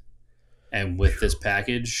 36, and with this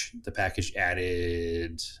package, the package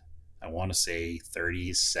added, I want to say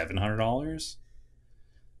 $3,700,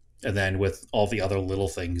 and then with all the other little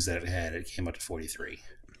things that it had, it came up to 43.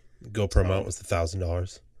 GoPro mount was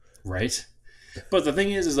 $1,000. Right, but the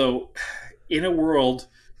thing is though, in a world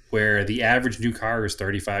where the average new car is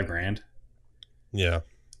 35 grand, Yeah.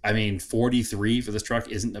 I mean 43 for this truck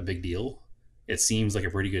isn't a big deal. It seems like a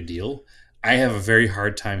pretty good deal. I have a very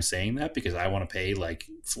hard time saying that because I want to pay like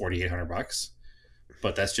 $4,800,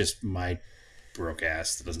 but that's just my broke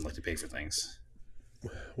ass that doesn't like to pay for things.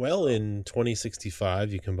 Well, in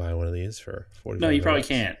 2065, you can buy one of these for 40. No, you probably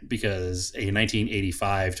can't because a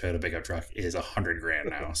 1985 Toyota pickup truck is $100,000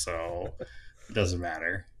 now, so it doesn't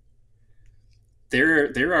matter.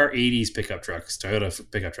 There are 80s pickup trucks, Toyota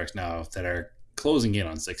pickup trucks now that are closing in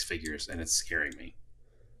on six figures, and it's scaring me.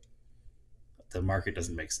 The market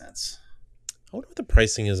doesn't make sense. I wonder what the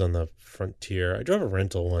pricing is on the Frontier. I drove a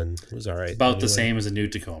rental one. It was all right. About the same as a new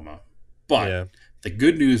Tacoma. But Yeah. the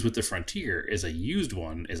good news with the Frontier is a used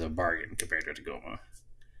one is a bargain compared to a Tacoma.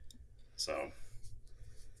 So,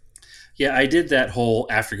 yeah, I did that whole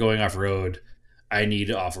after going off-road, I need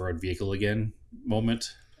an off-road vehicle again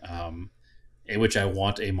moment, in which I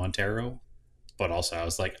want a Montero. But also I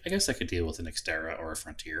was like, I guess I could deal with an Xterra or a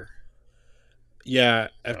Frontier. Yeah,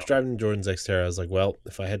 after driving Jordan's Xterra, I was like, well,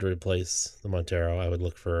 if I had to replace the Montero, I would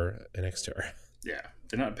look for an Xterra. Yeah,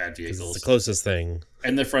 they're not bad Because vehicles. it's the closest thing.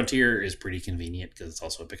 And the Frontier is pretty convenient because it's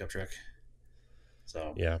also a pickup truck.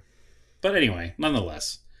 So Yeah. But anyway,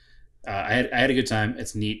 nonetheless, I had a good time.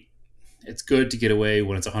 It's neat. It's good to get away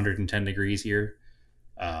when it's 110 degrees here,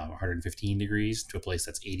 115 degrees to a place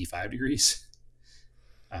that's 85 degrees.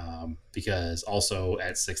 Because also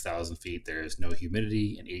at 6,000 feet, there's no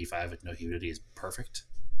humidity, and 85 with no humidity is perfect.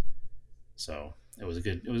 So it was a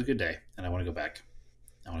good day, and I want to go back.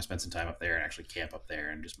 I want to spend some time up there and actually camp up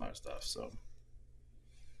there and do some other stuff. So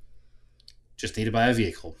just need to buy a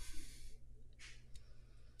vehicle.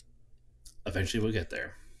 Eventually we'll get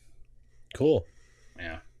there. Cool.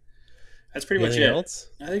 Yeah. That's pretty Anything much it. else?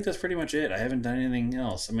 I think that's pretty much it. I haven't done anything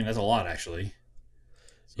else. I mean, that's a lot, actually.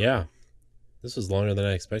 Yeah. This was longer than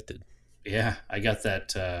I expected. Yeah, I got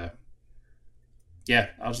that. Yeah,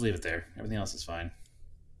 I'll just leave it there. Everything else is fine.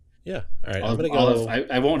 Yeah. All right. I'm going to go.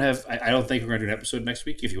 I won't have. I don't think we're going to do an episode next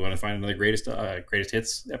week. If you want to find another greatest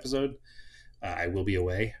hits episode, I will be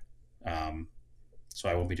away. So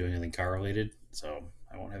I won't be doing anything car related. So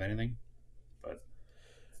I won't have anything. But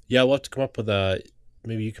Yeah, we'll have to come up with a.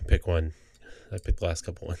 Maybe you can pick one. I picked the last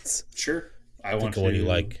couple ones. sure, I want Pick to. one you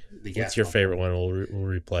like. What's your favorite one? We'll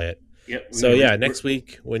replay it. Yep. So yeah, next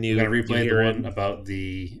week when you we're gonna replay hear the one it, about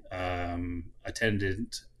the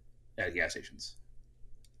attendant at gas stations.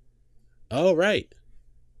 Oh right.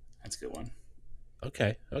 That's a good one.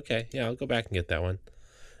 Okay. Yeah, I'll go back and get that one.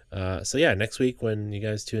 So yeah, next week when you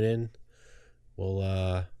guys tune in,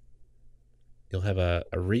 we'll you'll have a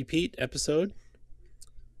repeat episode.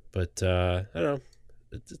 But I don't know.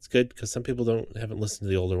 It's good because some people haven't listened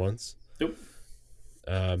to the older ones. Nope.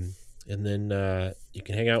 And then you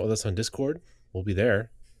can hang out with us on Discord. We'll be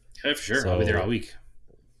there. Yeah, for sure. So, I'll be there all week.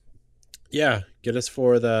 Yeah, hit us up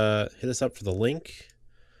for the link.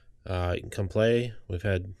 You can come play. We've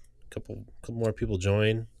had a couple more people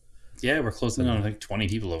join. Yeah, we're closing on like 20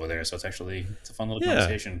 people over there, so it's a fun little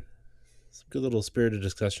conversation. Some good little spirited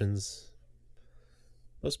discussions.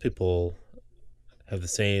 Most people have the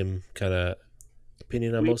same kind of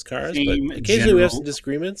opinion on most cars, but occasionally we have some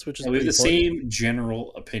disagreements, which is we have the fun. same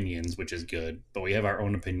general opinions, which is good, but we have our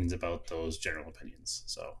own opinions about those general opinions.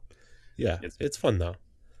 So yeah, it's fun though.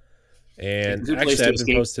 And actually, I've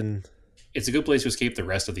been posting. It's a good place to escape the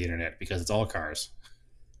rest of the internet because it's all cars.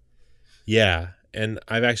 Yeah, and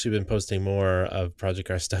I've actually been posting more of Project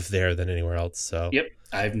Car stuff there than anywhere else. So yep,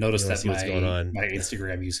 I've noticed that what's going on. my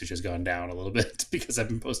Instagram usage has gone down a little bit because I've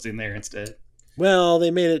been posting there instead. Well,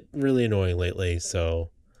 they made it really annoying lately, so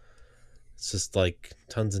it's just like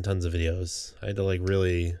tons and tons of videos. I had to like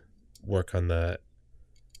really work on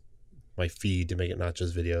my feed to make it not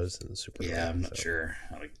just videos and super. Yeah, I'm not sure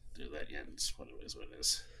how to do that yet. It's is what it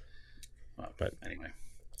is. Well, But anyway,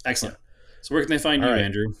 excellent. yeah. So where can they find All you, right.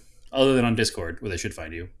 Andrew? Other than on Discord, where they should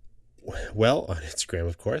find you. Well, on Instagram,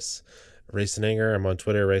 of course. Race and Anger. I'm on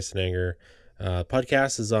Twitter, Race and Anger.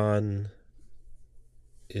 Podcast is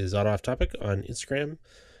Auto Off Topic on Instagram.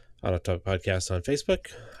 Auto Off Topic Podcast on Facebook.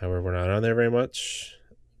 However, we're not on there very much.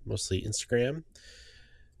 Mostly Instagram.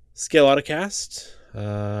 Scale Autocast.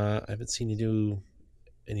 I haven't seen you do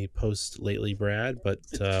any posts lately, Brad, but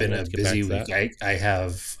It's been we'll a have to get back busy to week. that.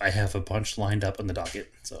 I have a bunch lined up on the docket.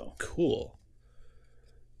 So Cool.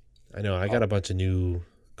 I know I got a bunch of new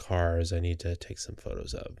cars I need to take some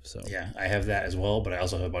photos of. So yeah, I have that as well, but I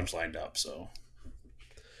also have a bunch lined up. So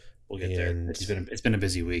we'll get there. It's been a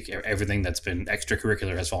busy week. Everything that's been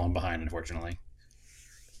extracurricular has fallen behind, unfortunately.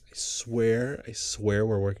 I swear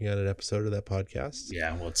we're working on an episode of that podcast.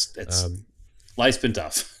 Yeah, well, it's life's been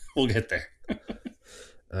tough. We'll get there.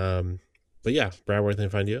 But yeah, Brad, where can they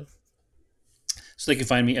find you? So they can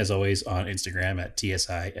find me, as always, on Instagram at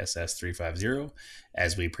TSISS350,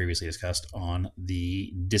 as we previously discussed on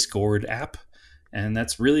the Discord app. And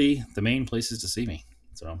that's really the main places to see me.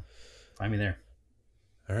 So find me there.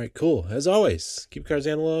 All right, cool. As always, keep cars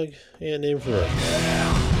analog and aim for the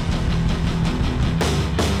road.